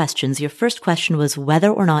 2 questions. Your first question was whether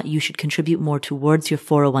or not you should contribute more towards your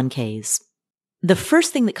 401ks. The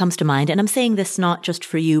first thing that comes to mind, and I'm saying this not just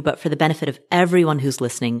for you, but for the benefit of everyone who's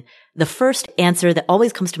listening, the first answer that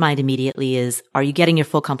always comes to mind immediately is, are you getting your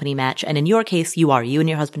full company match? And in your case, you are. You and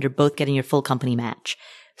your husband are both getting your full company match.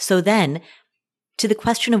 So then, to the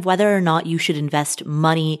question of whether or not you should invest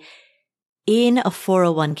money in a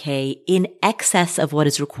 401k in excess of what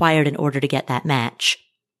is required in order to get that match,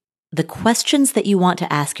 the questions that you want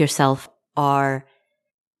to ask yourself are,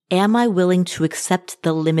 am I willing to accept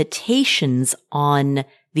the limitations on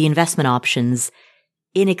the investment options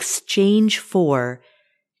in exchange for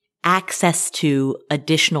access to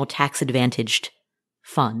additional tax-advantaged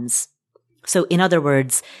funds? So in other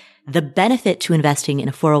words, the benefit to investing in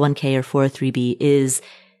a 401k or 403b is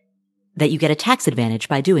that you get a tax advantage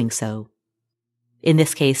by doing so. In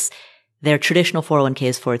this case, they're traditional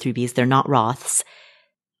 401ks, 403bs. They're not Roths,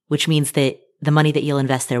 which means that the money that you'll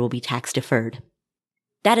invest there will be tax deferred.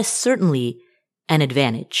 That is certainly an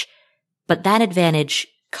advantage, but that advantage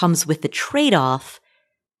comes with the trade-off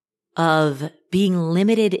of being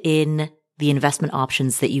limited in the investment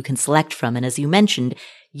options that you can select from. And as you mentioned,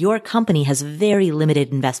 your company has very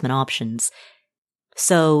limited investment options.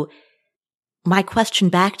 So my question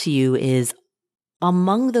back to you is,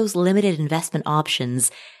 among those limited investment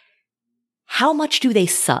options, how much do they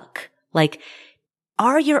suck? Like,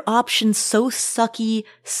 are your options so sucky,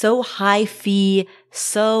 so high fee,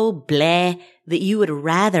 so bleh that you would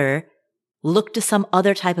rather look to some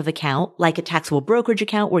other type of account, like a taxable brokerage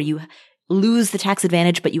account where you lose the tax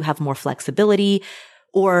advantage, but you have more flexibility?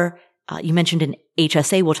 Or you mentioned an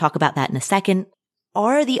HSA. We'll talk about that in a second.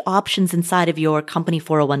 Are the options inside of your company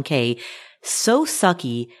 401k so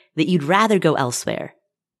sucky that you'd rather go elsewhere?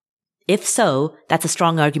 If so, that's a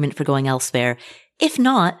strong argument for going elsewhere. If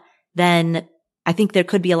not, then I think there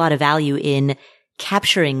could be a lot of value in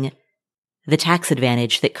capturing the tax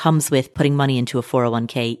advantage that comes with putting money into a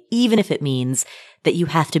 401k, even if it means that you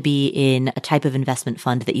have to be in a type of investment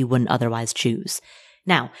fund that you wouldn't otherwise choose.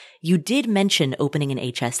 Now, you did mention opening an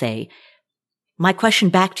HSA. My question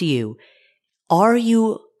back to you, are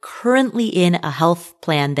you currently in a health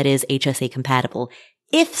plan that is HSA compatible?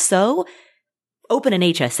 If so, open an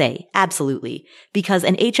HSA. Absolutely. Because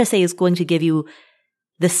an HSA is going to give you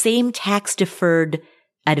the same tax-deferred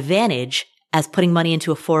advantage as putting money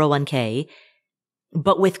into a 401k,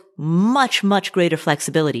 but with much, much greater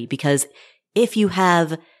flexibility. Because if you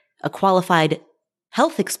have a qualified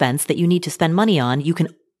health expense that you need to spend money on, you can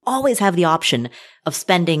always have the option of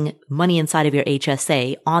spending money inside of your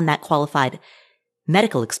HSA on that qualified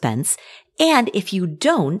medical expense. And if you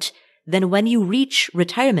don't, then when you reach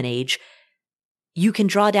retirement age, you can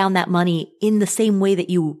draw down that money in the same way that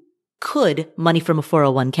you could money from a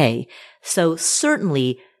 401k. So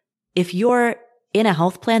certainly, if you're in a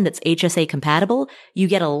health plan that's HSA compatible, you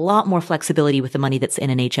get a lot more flexibility with the money that's in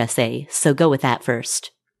an HSA. So go with that first.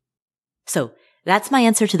 So that's my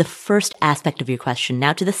answer to the first aspect of your question.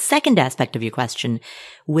 Now to the second aspect of your question,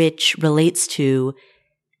 which relates to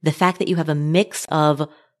the fact that you have a mix of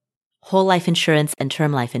whole life insurance and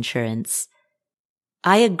term life insurance.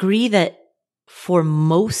 I agree that for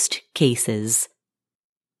most cases,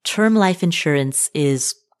 term life insurance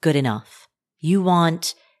is good enough. You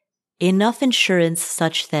want enough insurance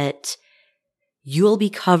such that you'll be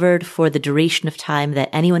covered for the duration of time that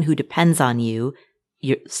anyone who depends on you,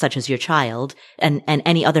 such as your child, and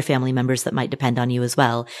any other family members that might depend on you as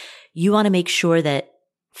well. You want to make sure that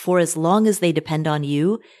for as long as they depend on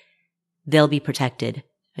you, they'll be protected.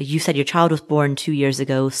 You said your child was born 2 years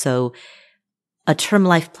ago, so a term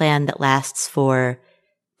life plan that lasts for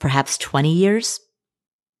perhaps 20 years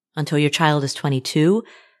until your child is 22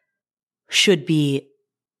 should be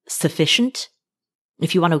sufficient.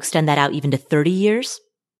 If you want to extend that out even to 30 years,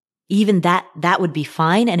 even that would be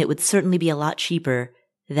fine. And it would certainly be a lot cheaper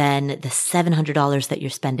than the $700 that you're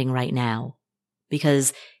spending right now.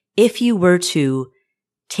 Because if you were to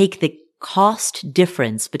take the cost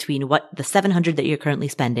difference between what the $700 that you're currently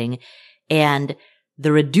spending and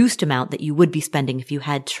the reduced amount that you would be spending if you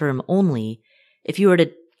had term only, if you were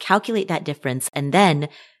to calculate that difference and then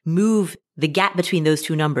move the gap between those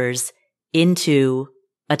two numbers into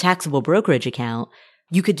a taxable brokerage account,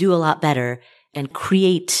 you could do a lot better and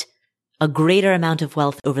create a greater amount of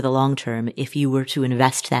wealth over the long term if you were to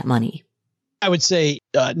invest that money. I would say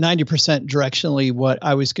 90% directionally what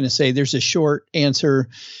I was going to say. There's a short answer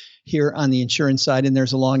here on the insurance side, and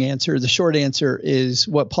there's a long answer. The short answer is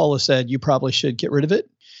what Paula said. You probably should get rid of it.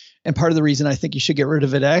 And part of the reason I think you should get rid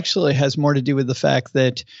of it actually has more to do with the fact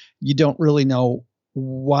that you don't really know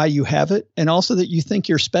why you have it, and also that you think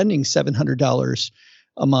you're spending $700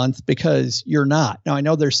 a month because you're not. Now, I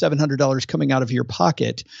know there's $700 coming out of your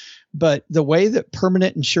pocket, but the way that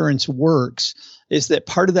permanent insurance works is that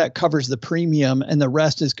part of that covers the premium and the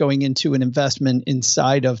rest is going into an investment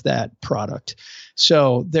inside of that product.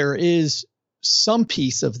 So there is some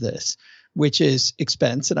piece of this, which is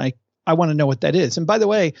expense. And I want to know what that is. And by the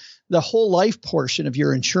way, the whole life portion of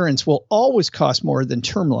your insurance will always cost more than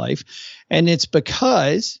term life. And it's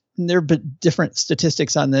because, and there are different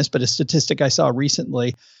statistics on this, but a statistic I saw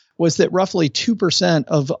recently was that roughly 2%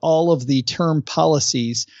 of all of the term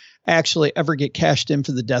policies actually ever get cashed in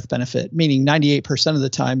for the death benefit, meaning 98% of the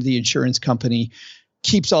time the insurance company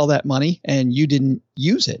keeps all that money and you didn't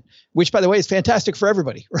use it, which, by the way, is fantastic for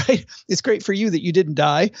everybody, right? It's great for you that you didn't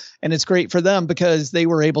die, and it's great for them because they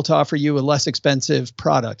were able to offer you a less expensive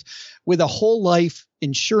product. With a whole life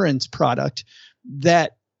insurance product,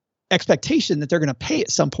 that expectation that they're going to pay at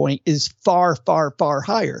some point is far, far, far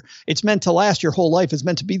higher. It's meant to last your whole life. It's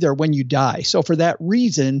meant to be there when you die. So for that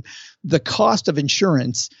reason, the cost of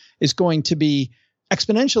insurance is going to be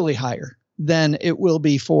exponentially higher than it will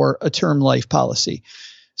be for a term life policy.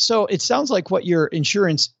 So it sounds like what your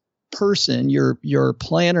insurance person, your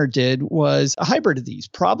planner did was a hybrid of these,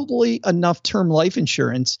 probably enough term life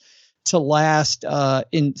insurance to last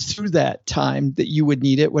through that time that you would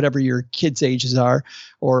need it, whatever your kids' ages are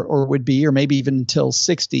or would be, or maybe even until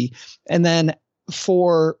 60. And then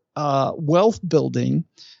for wealth building,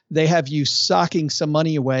 they have you socking some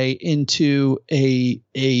money away into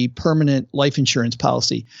a permanent life insurance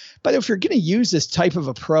policy. But if you're going to use this type of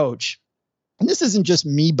approach, and this isn't just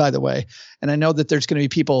me, by the way, and I know that there's going to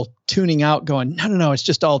be people tuning out going, no, it's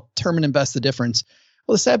just all term and invest the difference.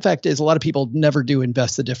 Well, the sad fact is a lot of people never do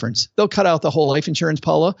invest the difference. They'll cut out the whole life insurance,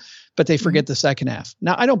 Paula, but they forget the second half.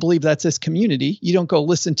 Now, I don't believe that's this community. You don't go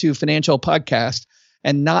listen to financial podcast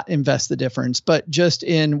and not invest the difference, but just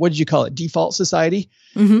in, what did you call it? Default society?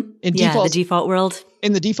 Mm-hmm. In the default world.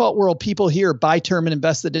 In the default world, people here buy term and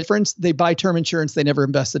invest the difference. They buy term insurance. They never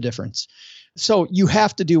invest the difference. So you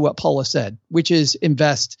have to do what Paula said, which is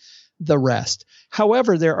invest the rest.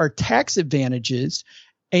 However, there are tax advantages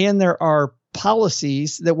and there are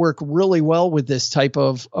policies that work really well with this type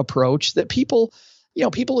of approach that people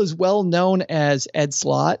as well known as Ed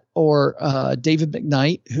Slott or David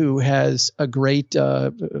McKnight, who has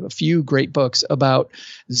a few great books about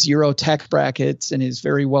zero tax brackets and is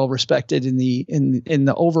very well respected in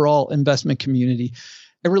the overall investment community.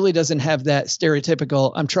 It really doesn't have that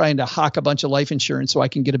stereotypical, I'm trying to hawk a bunch of life insurance so I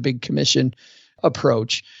can get a big commission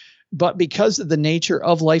approach. But because of the nature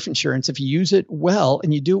of life insurance, if you use it well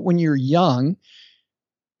and you do it when you're young,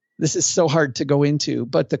 this is so hard to go into,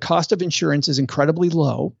 but the cost of insurance is incredibly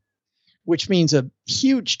low, which means a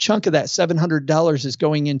huge chunk of that $700 is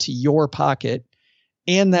going into your pocket.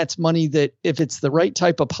 And that's money that, if it's the right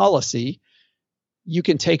type of policy, you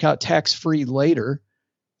can take out tax-free later.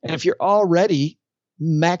 And if you're already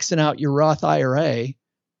maxing out your Roth IRA,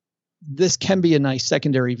 this can be a nice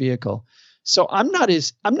secondary vehicle. So I'm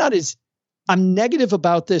negative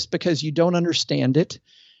about this because you don't understand it,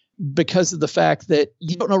 because of the fact that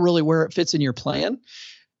you don't know really where it fits in your plan.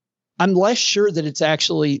 I'm less sure that it's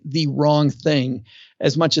actually the wrong thing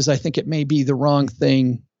as much as I think it may be the wrong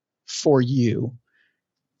thing for you.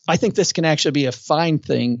 I think this can actually be a fine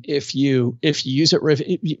thing if you use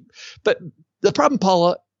it. But the problem,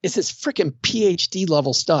 Paula, is this freaking PhD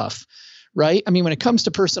level stuff, right? I mean, when it comes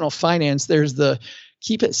to personal finance, there's the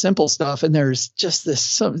keep it simple stuff. And there's just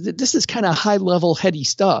this is kind of high level heady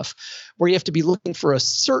stuff where you have to be looking for a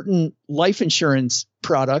certain life insurance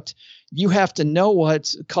product. you have to know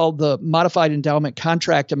what's called the modified endowment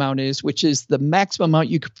contract amount is, which is the maximum amount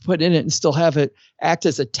you could put in it and still have it act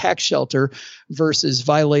as a tax shelter versus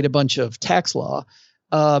violate a bunch of tax law.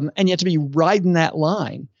 And you have to be riding that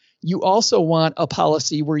line. You also want a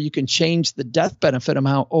policy where you can change the death benefit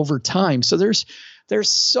amount over time. So there's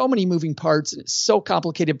so many moving parts, and it's so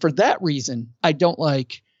complicated. For that reason, I don't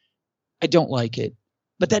like it.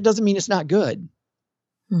 But that doesn't mean it's not good.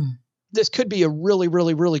 This could be a really,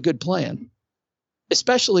 really, really good plan,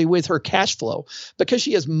 especially with her cash flow, because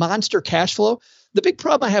she has monster cash flow. The big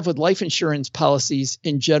problem I have with life insurance policies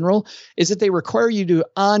in general is that they require you to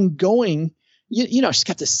ongoing, you know, she's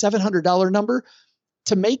got this $700 number.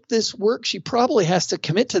 To make this work, she probably has to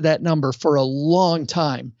commit to that number for a long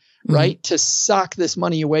time, right? To sock this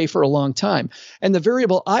money away for a long time. And the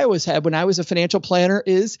variable I always had when I was a financial planner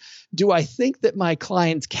is, do I think that my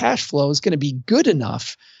client's cash flow is going to be good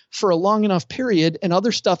enough for a long enough period, and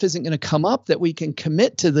other stuff isn't going to come up that we can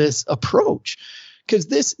commit to this approach? Because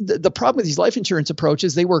the problem with these life insurance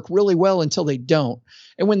approaches, they work really well until they don't.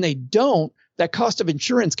 And when they don't, that cost of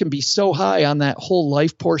insurance can be so high on that whole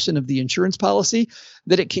life portion of the insurance policy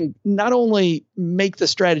that it can not only make the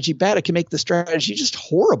strategy bad, it can make the strategy just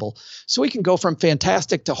horrible. So we can go from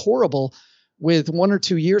fantastic to horrible with 1 or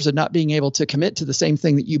 2 years of not being able to commit to the same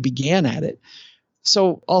thing that you began at it.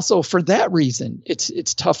 So also for that reason,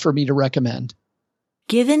 it's tough for me to recommend.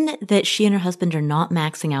 Given that she and her husband are not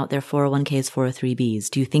maxing out their 401ks, 403bs,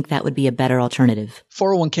 do you think that would be a better alternative?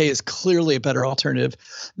 401k is clearly a better alternative.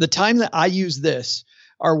 The time that I use this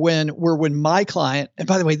are when my client, and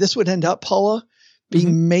by the way, this would end up, Paula,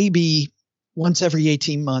 being maybe once every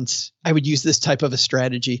 18 months, I would use this type of a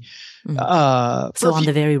strategy. So on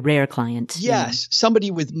the very rare client. Yes.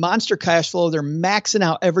 Somebody with monster cash flow, they're maxing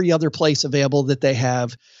out every other place available that they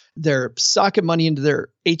have. They're socking money into their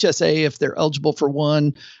HSA if they're eligible for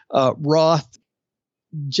one. Roth,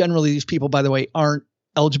 generally these people, by the way, aren't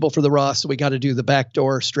eligible for the Roth, so we got to do the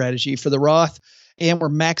backdoor strategy for the Roth. And we're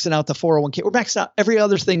maxing out the 401k. We're maxing out every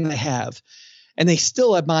other thing they have. And they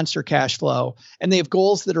still have monster cash flow. And they have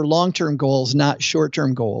goals that are long-term goals, not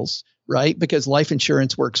short-term goals, right? Because life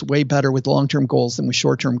insurance works way better with long-term goals than with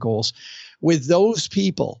short-term goals. With those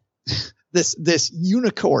people, this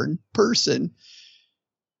unicorn person,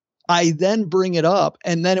 I then bring it up,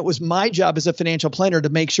 and then it was my job as a financial planner to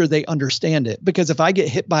make sure they understand it. Because if I get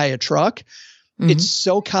hit by a truck, it's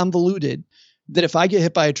so convoluted that if I get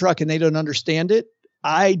hit by a truck and they don't understand it,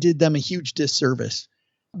 I did them a huge disservice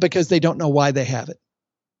because they don't know why they have it.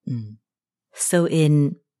 So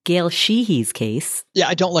in Gail Sheehy's case. Yeah,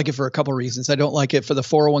 I don't like it for a couple of reasons. I don't like it for the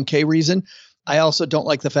 401k reason. I also don't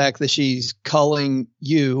like the fact that she's calling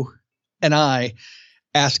you and I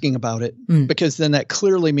asking about it, because then that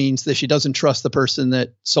clearly means that she doesn't trust the person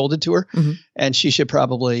that sold it to her, and she should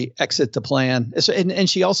probably exit the plan. And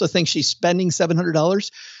she also thinks she's spending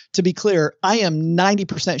 $700. To be clear, I am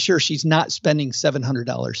 90% sure she's not spending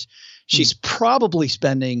 $700. She's probably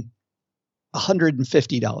spending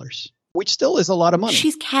 $150, which still is a lot of money.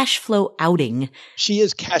 She's cash flow outing. She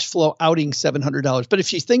is cash flow outing $700. But if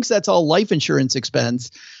she thinks that's all life insurance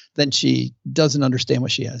expense, then she doesn't understand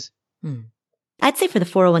what she has. I'd say for the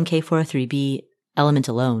 401k, 403b element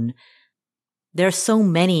alone, there are so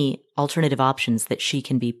many alternative options that she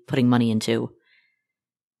can be putting money into.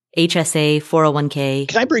 HSA, 401k.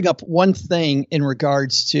 Can I bring up one thing in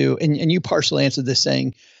regards to, and you partially answered this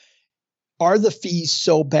saying, are the fees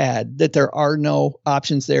so bad that there are no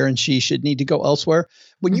options there and she should need to go elsewhere?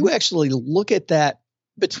 When you actually look at that,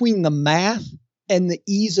 between the math and the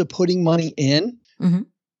ease of putting money in,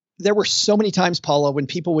 there were so many times, Paula, when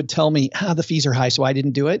people would tell me, the fees are high, so I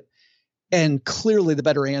didn't do it. And clearly the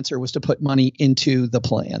better answer was to put money into the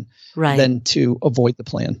plan than to avoid the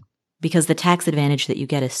plan. Because the tax advantage that you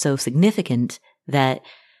get is so significant that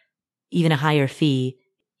even a higher fee,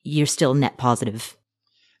 you're still net positive.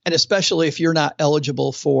 And especially if you're not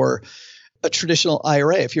eligible for a traditional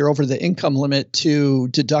IRA, if you're over the income limit to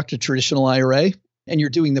deduct a traditional IRA and you're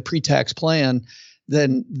doing the pre-tax plan,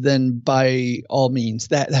 then by all means,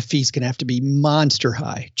 that fee's going to have to be monster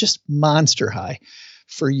high, just monster high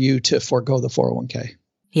for you to forego the 401k.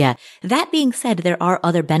 Yeah. That being said, there are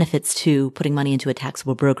other benefits to putting money into a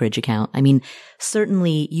taxable brokerage account. I mean,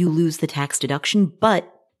 certainly you lose the tax deduction, but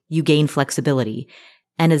you gain flexibility.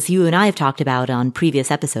 And as you and I have talked about on previous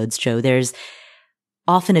episodes, Joe, there's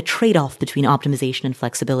often a trade-off between optimization and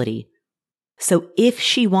flexibility. So if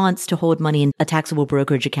she wants to hold money in a taxable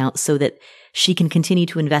brokerage account so that she can continue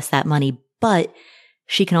to invest that money, but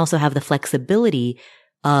she can also have the flexibility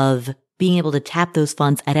of being able to tap those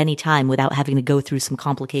funds at any time without having to go through some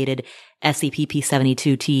complicated SEP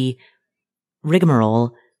P72T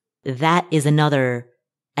rigmarole, that is another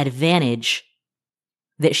advantage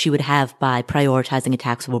that she would have by prioritizing a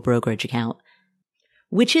taxable brokerage account.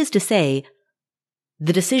 Which is to say,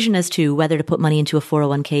 the decision as to whether to put money into a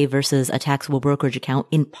 401k versus a taxable brokerage account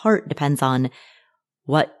in part depends on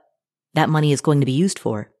what that money is going to be used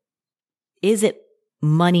for. Is it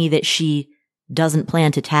money that she doesn't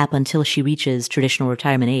plan to tap until she reaches traditional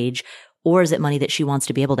retirement age, or is it money that she wants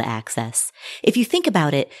to be able to access? If you think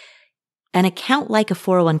about it, an account like a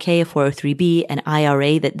 401k, a 403b, an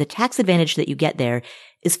IRA, that the tax advantage that you get there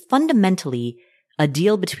is fundamentally a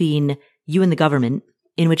deal between you and the government,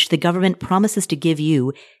 in which the government promises to give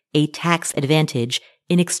you a tax advantage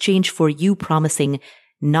in exchange for you promising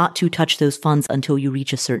not to touch those funds until you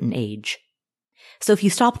reach a certain age. So if you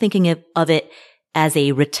stop thinking of it as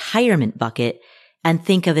a retirement bucket and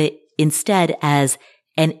think of it instead as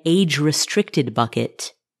an age-restricted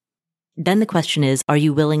bucket, then the question is, are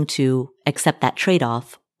you willing to accept that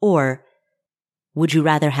trade-off, or would you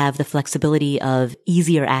rather have the flexibility of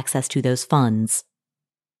easier access to those funds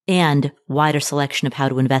and wider selection of how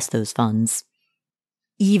to invest those funds,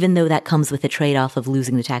 even though that comes with the trade-off of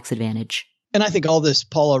losing the tax advantage? And I think all this,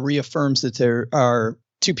 Paula, reaffirms that there are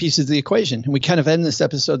two pieces of the equation. And we kind of end this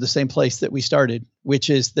episode the same place that we started, which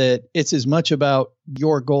is that it's as much about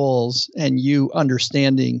your goals and you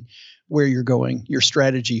understanding where you're going, your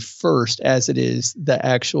strategy first, as it is the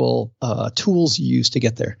actual tools you use to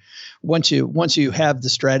get there. Once you have the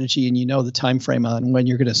strategy and you know the time frame on when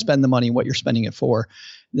you're going to spend the money and what you're spending it for,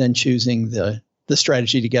 then choosing the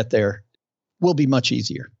strategy to get there will be much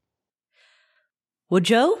easier. Well,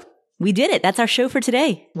 Joe, we did it. That's our show for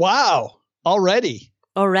today. Wow. Already.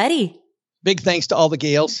 Big thanks to all the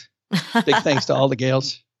Gales. Big thanks to all the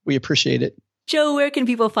Gales. We appreciate it. Joe, where can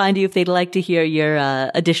people find you if they'd like to hear your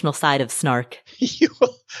additional side of snark?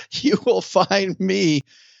 You will find me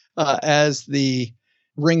as the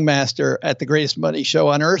ringmaster at the greatest money show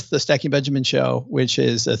on earth, the Stacking Benjamin Show, which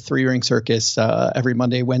is a 3-ring circus every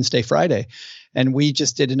Monday, Wednesday, Friday. And we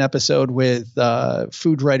just did an episode with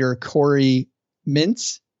food writer Corey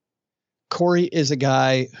Mintz. Corey is a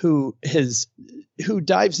guy who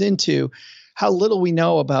dives into how little we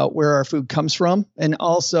know about where our food comes from, and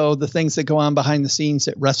also the things that go on behind the scenes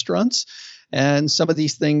at restaurants. And some of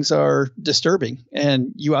these things are disturbing.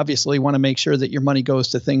 And you obviously want to make sure that your money goes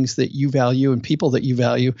to things that you value and people that you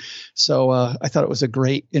value. So I thought it was a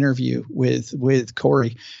great interview with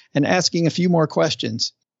Corey, and asking a few more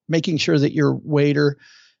questions, making sure that your waiter,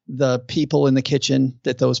 the people in the kitchen,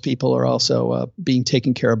 that those people are also being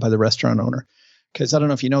taken care of by the restaurant owner. Because I don't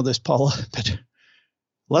know if you know this, Paula, but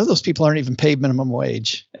a lot of those people aren't even paid minimum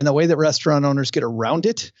wage. And the way that restaurant owners get around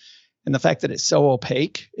it, and the fact that it's so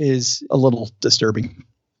opaque, is a little disturbing.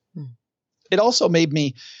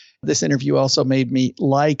 This interview also made me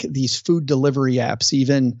like these food delivery apps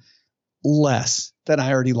even less than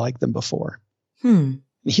I already liked them before.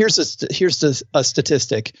 Here's a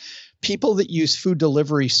statistic. People that use food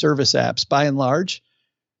delivery service apps, by and large,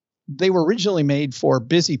 they were originally made for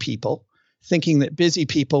busy people, thinking that busy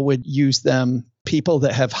people would use them, people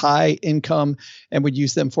that have high income, and would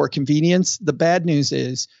use them for convenience. The bad news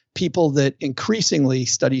is people that increasingly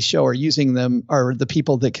studies show are using them are the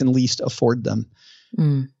people that can least afford them.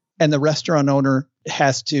 And the restaurant owner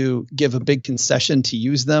has to give a big concession to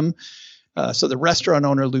use them. So the restaurant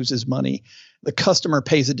owner loses money. The customer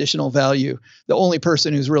pays additional value. The only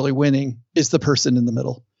person who's really winning is the person in the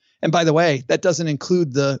middle. And by the way, that doesn't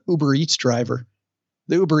include the Uber Eats driver.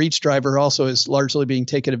 The Uber Eats driver also is largely being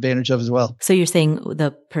taken advantage of as well. So you're saying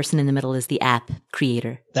the person in the middle is the app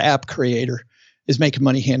creator? The app creator is making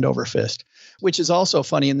money hand over fist, which is also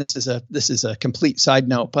funny. And this is a complete side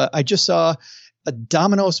note, but I just saw a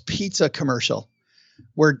Domino's pizza commercial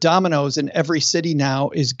where Domino's in every city now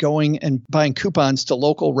is going and buying coupons to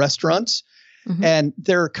local restaurants. And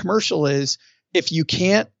their commercial is, if you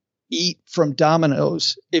can't eat from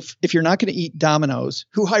Domino's, if you're not going to eat Domino's,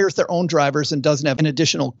 who hires their own drivers and doesn't have an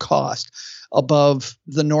additional cost above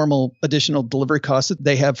the normal additional delivery costs that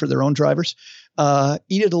they have for their own drivers,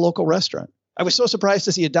 eat at a local restaurant. I was so surprised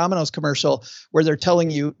to see a Domino's commercial where they're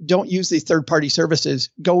telling you, don't use these third-party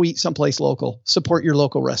services, go eat someplace local, support your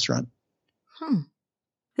local restaurant.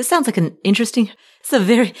 This sounds like an interesting,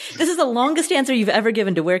 this is the longest answer you've ever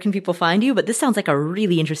given to where can people find you, but this sounds like a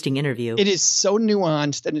really interesting interview. It is so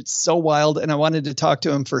nuanced and it's so wild. And I wanted to talk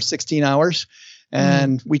to him for 16 hours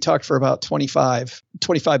and we talked for about 25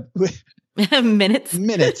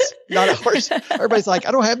 minutes, not hours. Everybody's like,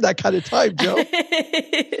 I don't have that kind of time, Joe.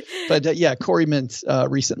 But yeah, Corey Mintz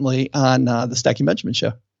recently on the Stacking Benjamin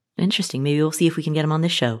Show. Interesting. Maybe we'll see if we can get him on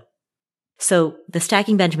this show. So the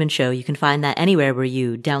Stacking Benjamin Show, you can find that anywhere where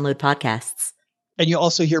you download podcasts. And you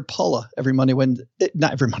also hear Paula every Monday,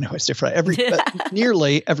 not every Monday, Wednesday, Friday,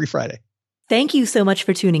 nearly every Friday. Thank you so much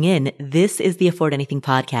for tuning in. This is the Afford Anything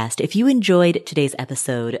podcast. If you enjoyed today's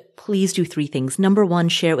episode, please do 3 things. Number 1,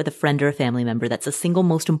 share it with a friend or a family member. That's the single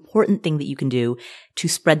most important thing that you can do to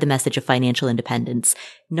spread the message of financial independence.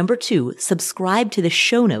 Number 2, subscribe to the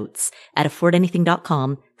show notes at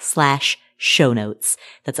affordanything.com/show notes.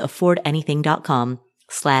 That's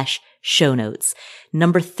affordanything.com/show notes.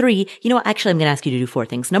 Number 3, actually, I'm going to ask you to do 4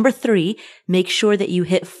 things. Number 3, make sure that you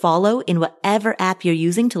hit follow in whatever app you're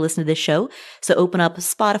using to listen to this show. So open up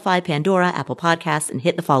Spotify, Pandora, Apple Podcasts, and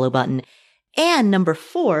hit the follow button. And number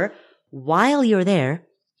 4, while you're there,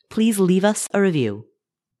 please leave us a review.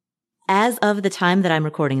 As of the time that I'm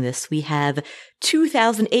recording this, we have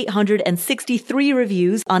 2,863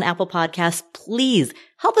 reviews on Apple Podcasts. Please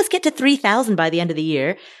help us get to 3,000 by the end of the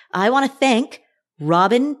year. I want to thank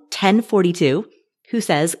Robin1042, who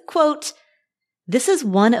says, quote, "This is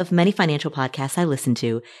one of many financial podcasts I listen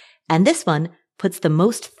to, and this one puts the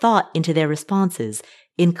most thought into their responses,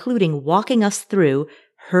 including walking us through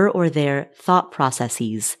her or their thought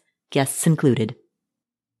processes, guests included."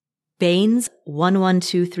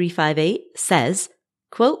 Baines112358 says,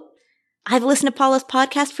 quote, "I've listened to Paula's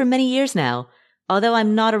podcast for many years now. Although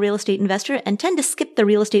I'm not a real estate investor and tend to skip the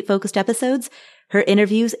real estate focused episodes, her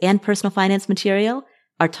interviews and personal finance material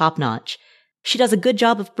are top notch. She does a good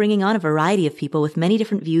job of bringing on a variety of people with many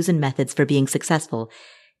different views and methods for being successful,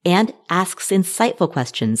 and asks insightful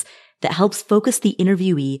questions that helps focus the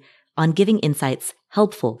interviewee on giving insights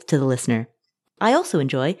helpful to the listener. I also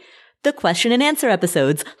enjoy the question and answer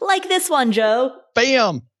episodes like this one, Joe."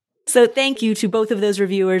 Bam! So thank you to both of those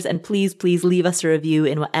reviewers, and please leave us a review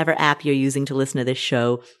in whatever app you're using to listen to this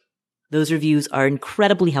show. Those reviews are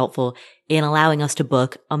incredibly helpful in allowing us to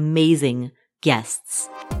book amazing guests.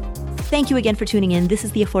 Thank you again for tuning in. This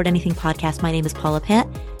is the Afford Anything podcast. My name is Paula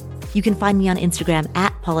Pant. You can find me on Instagram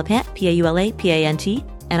at Paula Pant, PaulaPant,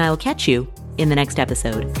 and I will catch you in the next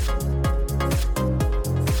episode.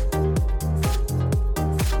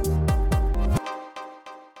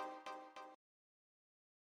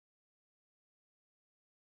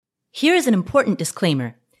 Here is an important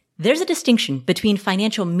disclaimer. There's a distinction between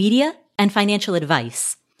financial media and financial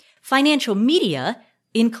advice. Financial media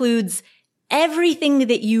includes everything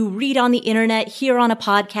that you read on the internet, hear on a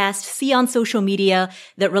podcast, see on social media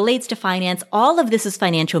that relates to finance. All of this is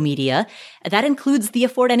financial media. That includes the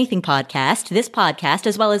Afford Anything podcast, this podcast,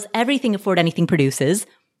 as well as everything Afford Anything produces.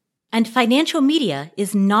 And financial media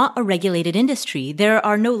is not a regulated industry. There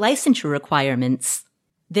are no licensure requirements.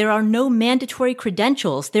 There are no mandatory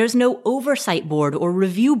credentials. There's no oversight board or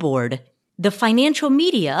review board. The financial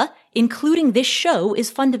media, including this show, is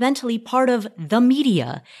fundamentally part of the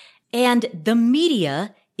media. And the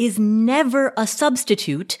media is never a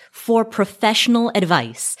substitute for professional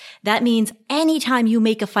advice. That means anytime you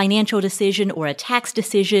make a financial decision or a tax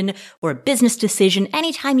decision or a business decision,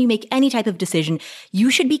 anytime you make any type of decision, you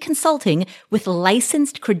should be consulting with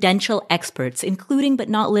licensed credential experts, including but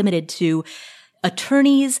not limited to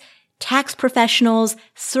attorneys, tax professionals,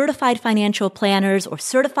 certified financial planners, or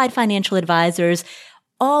certified financial advisors.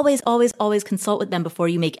 Always, always, always consult with them before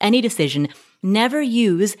you make any decision. Never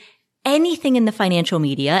use anything in the financial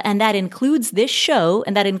media, and that includes this show,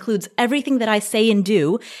 and that includes everything that I say and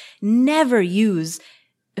do. Never use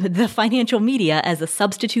the financial media as a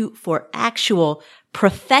substitute for actual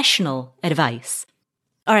professional advice.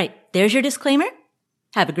 All right, there's your disclaimer.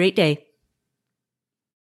 Have a great day.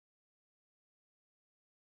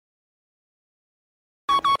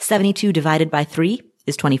 $72 divided by 3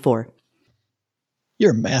 is 24.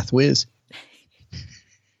 You're a math whiz.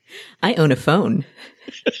 I own a phone.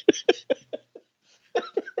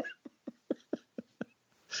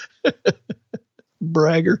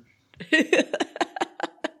 Bragger.